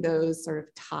creating those sort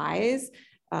of ties.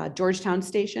 Georgetown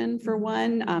station, for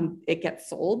one, it gets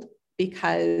sold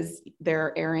because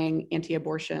they're airing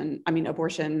abortion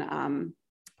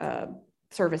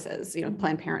services, you know,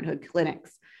 Planned Parenthood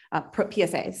clinics,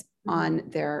 PSAs on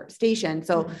their station.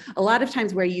 So a lot of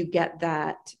times where you get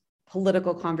that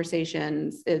political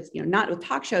conversations is, you know, not with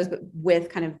talk shows, but with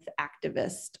kind of the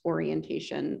activist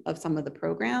orientation of some of the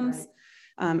programs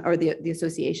or the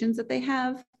associations that they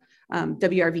have.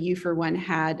 WRVU, for one,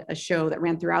 had a show that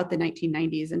ran throughout the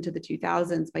 1990s into the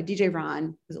 2000s by DJ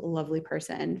Ron, who's a lovely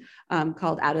person,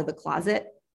 called Out of the Closet,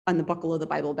 on the buckle of the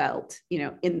Bible Belt, you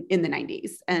know, in the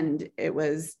 90s. And it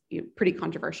was, you know, pretty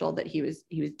controversial that he was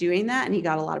doing that. And he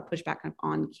got a lot of pushback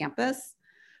on campus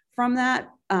from that.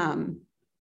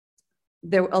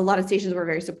 There were a lot of stations were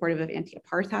very supportive of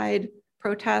anti-apartheid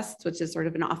protests, which is sort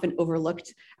of an often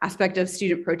overlooked aspect of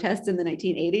student protests in the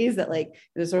 1980s, that like,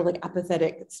 there's sort of like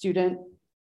apathetic student,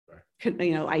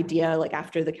 you know, idea, like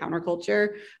after the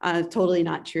counterculture. Totally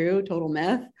not true, total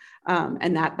myth.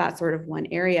 And that's sort of one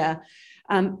area.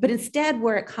 But instead,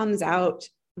 where it comes out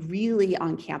really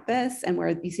on campus and where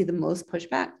you see the most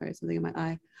pushback, sorry, something in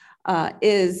my eye,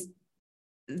 is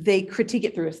they critique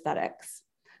it through aesthetics.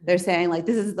 They're saying like,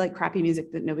 this is like crappy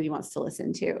music that nobody wants to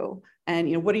listen to. And,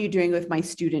 you know, what are you doing with my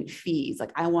student fees?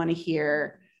 Like, I want to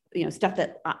hear, you know, stuff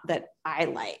that I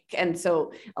like. And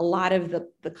so a lot of the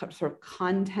sort of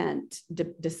content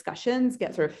discussions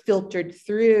get sort of filtered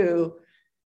through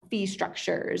fee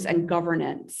structures and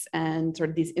governance and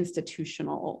sort of these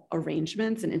institutional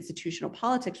arrangements and institutional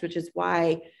politics, which is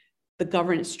why the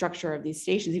governance structure of these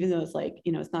stations, even though it's like,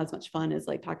 you know, it's not as much fun as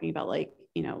like talking about like,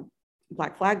 you know,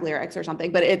 Black Flag lyrics or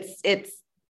something, but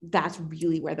that's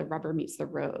really where the rubber meets the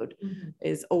road,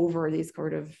 is over these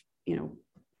sort of, you know,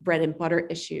 bread and butter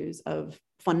issues of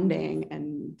funding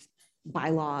and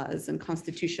bylaws and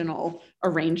constitutional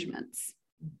arrangements.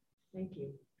 Thank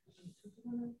you.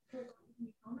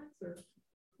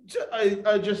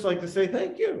 I'd just like to say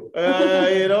thank you.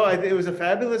 You know, it was a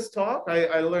fabulous talk.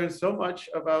 I learned so much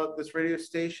about this radio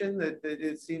station that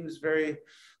it seems very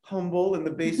humble in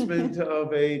the basement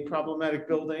of a problematic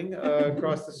building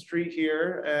across the street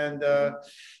here. And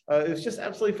it was just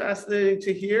absolutely fascinating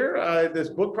to hear. This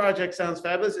book project sounds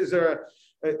fabulous. Is there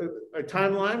a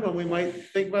timeline when we might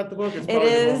think about the book? It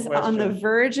is on the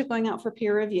verge of going out for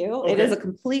peer review. Okay. It is a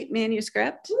complete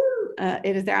manuscript.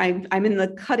 It is there. I'm in the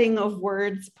cutting of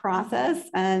words process.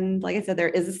 And like I said, there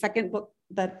is a second book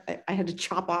that I had to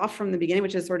chop off from the beginning,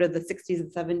 which is sort of the 60s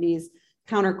and 70s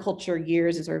counterculture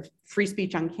years and sort of free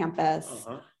speech on campus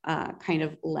kind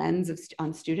of lens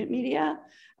on student media.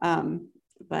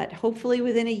 But hopefully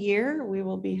within a year, we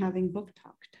will be having book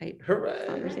talk type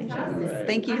conversations. Hooray.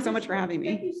 Thank you so much for having me.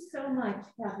 Thank you so much,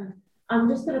 Catherine. I'm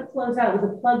just going to close out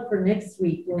with a plug for next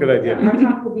week. Good idea. Our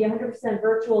talk will be 100%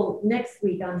 virtual next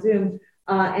week on Zoom.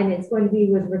 And it's going to be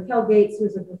with Raquel Gates, who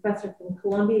is a professor from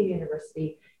Columbia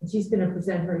University. And she's going to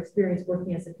present her experience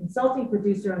working as a consulting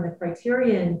producer on the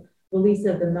Criterion release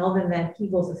of the Melvin Van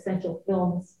Peebles Essential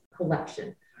Films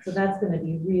collection. So that's going to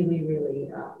be really, really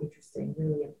interesting,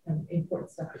 really important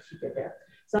stuff that she did there.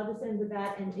 So I'll just end with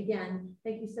that. And again,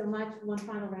 thank you so much. One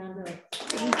final round of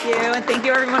thank you. And thank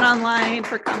you everyone online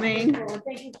for coming.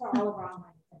 Thank you for all of our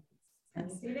online attendees. And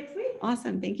we'll see you next week.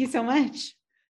 Awesome. Thank you so much.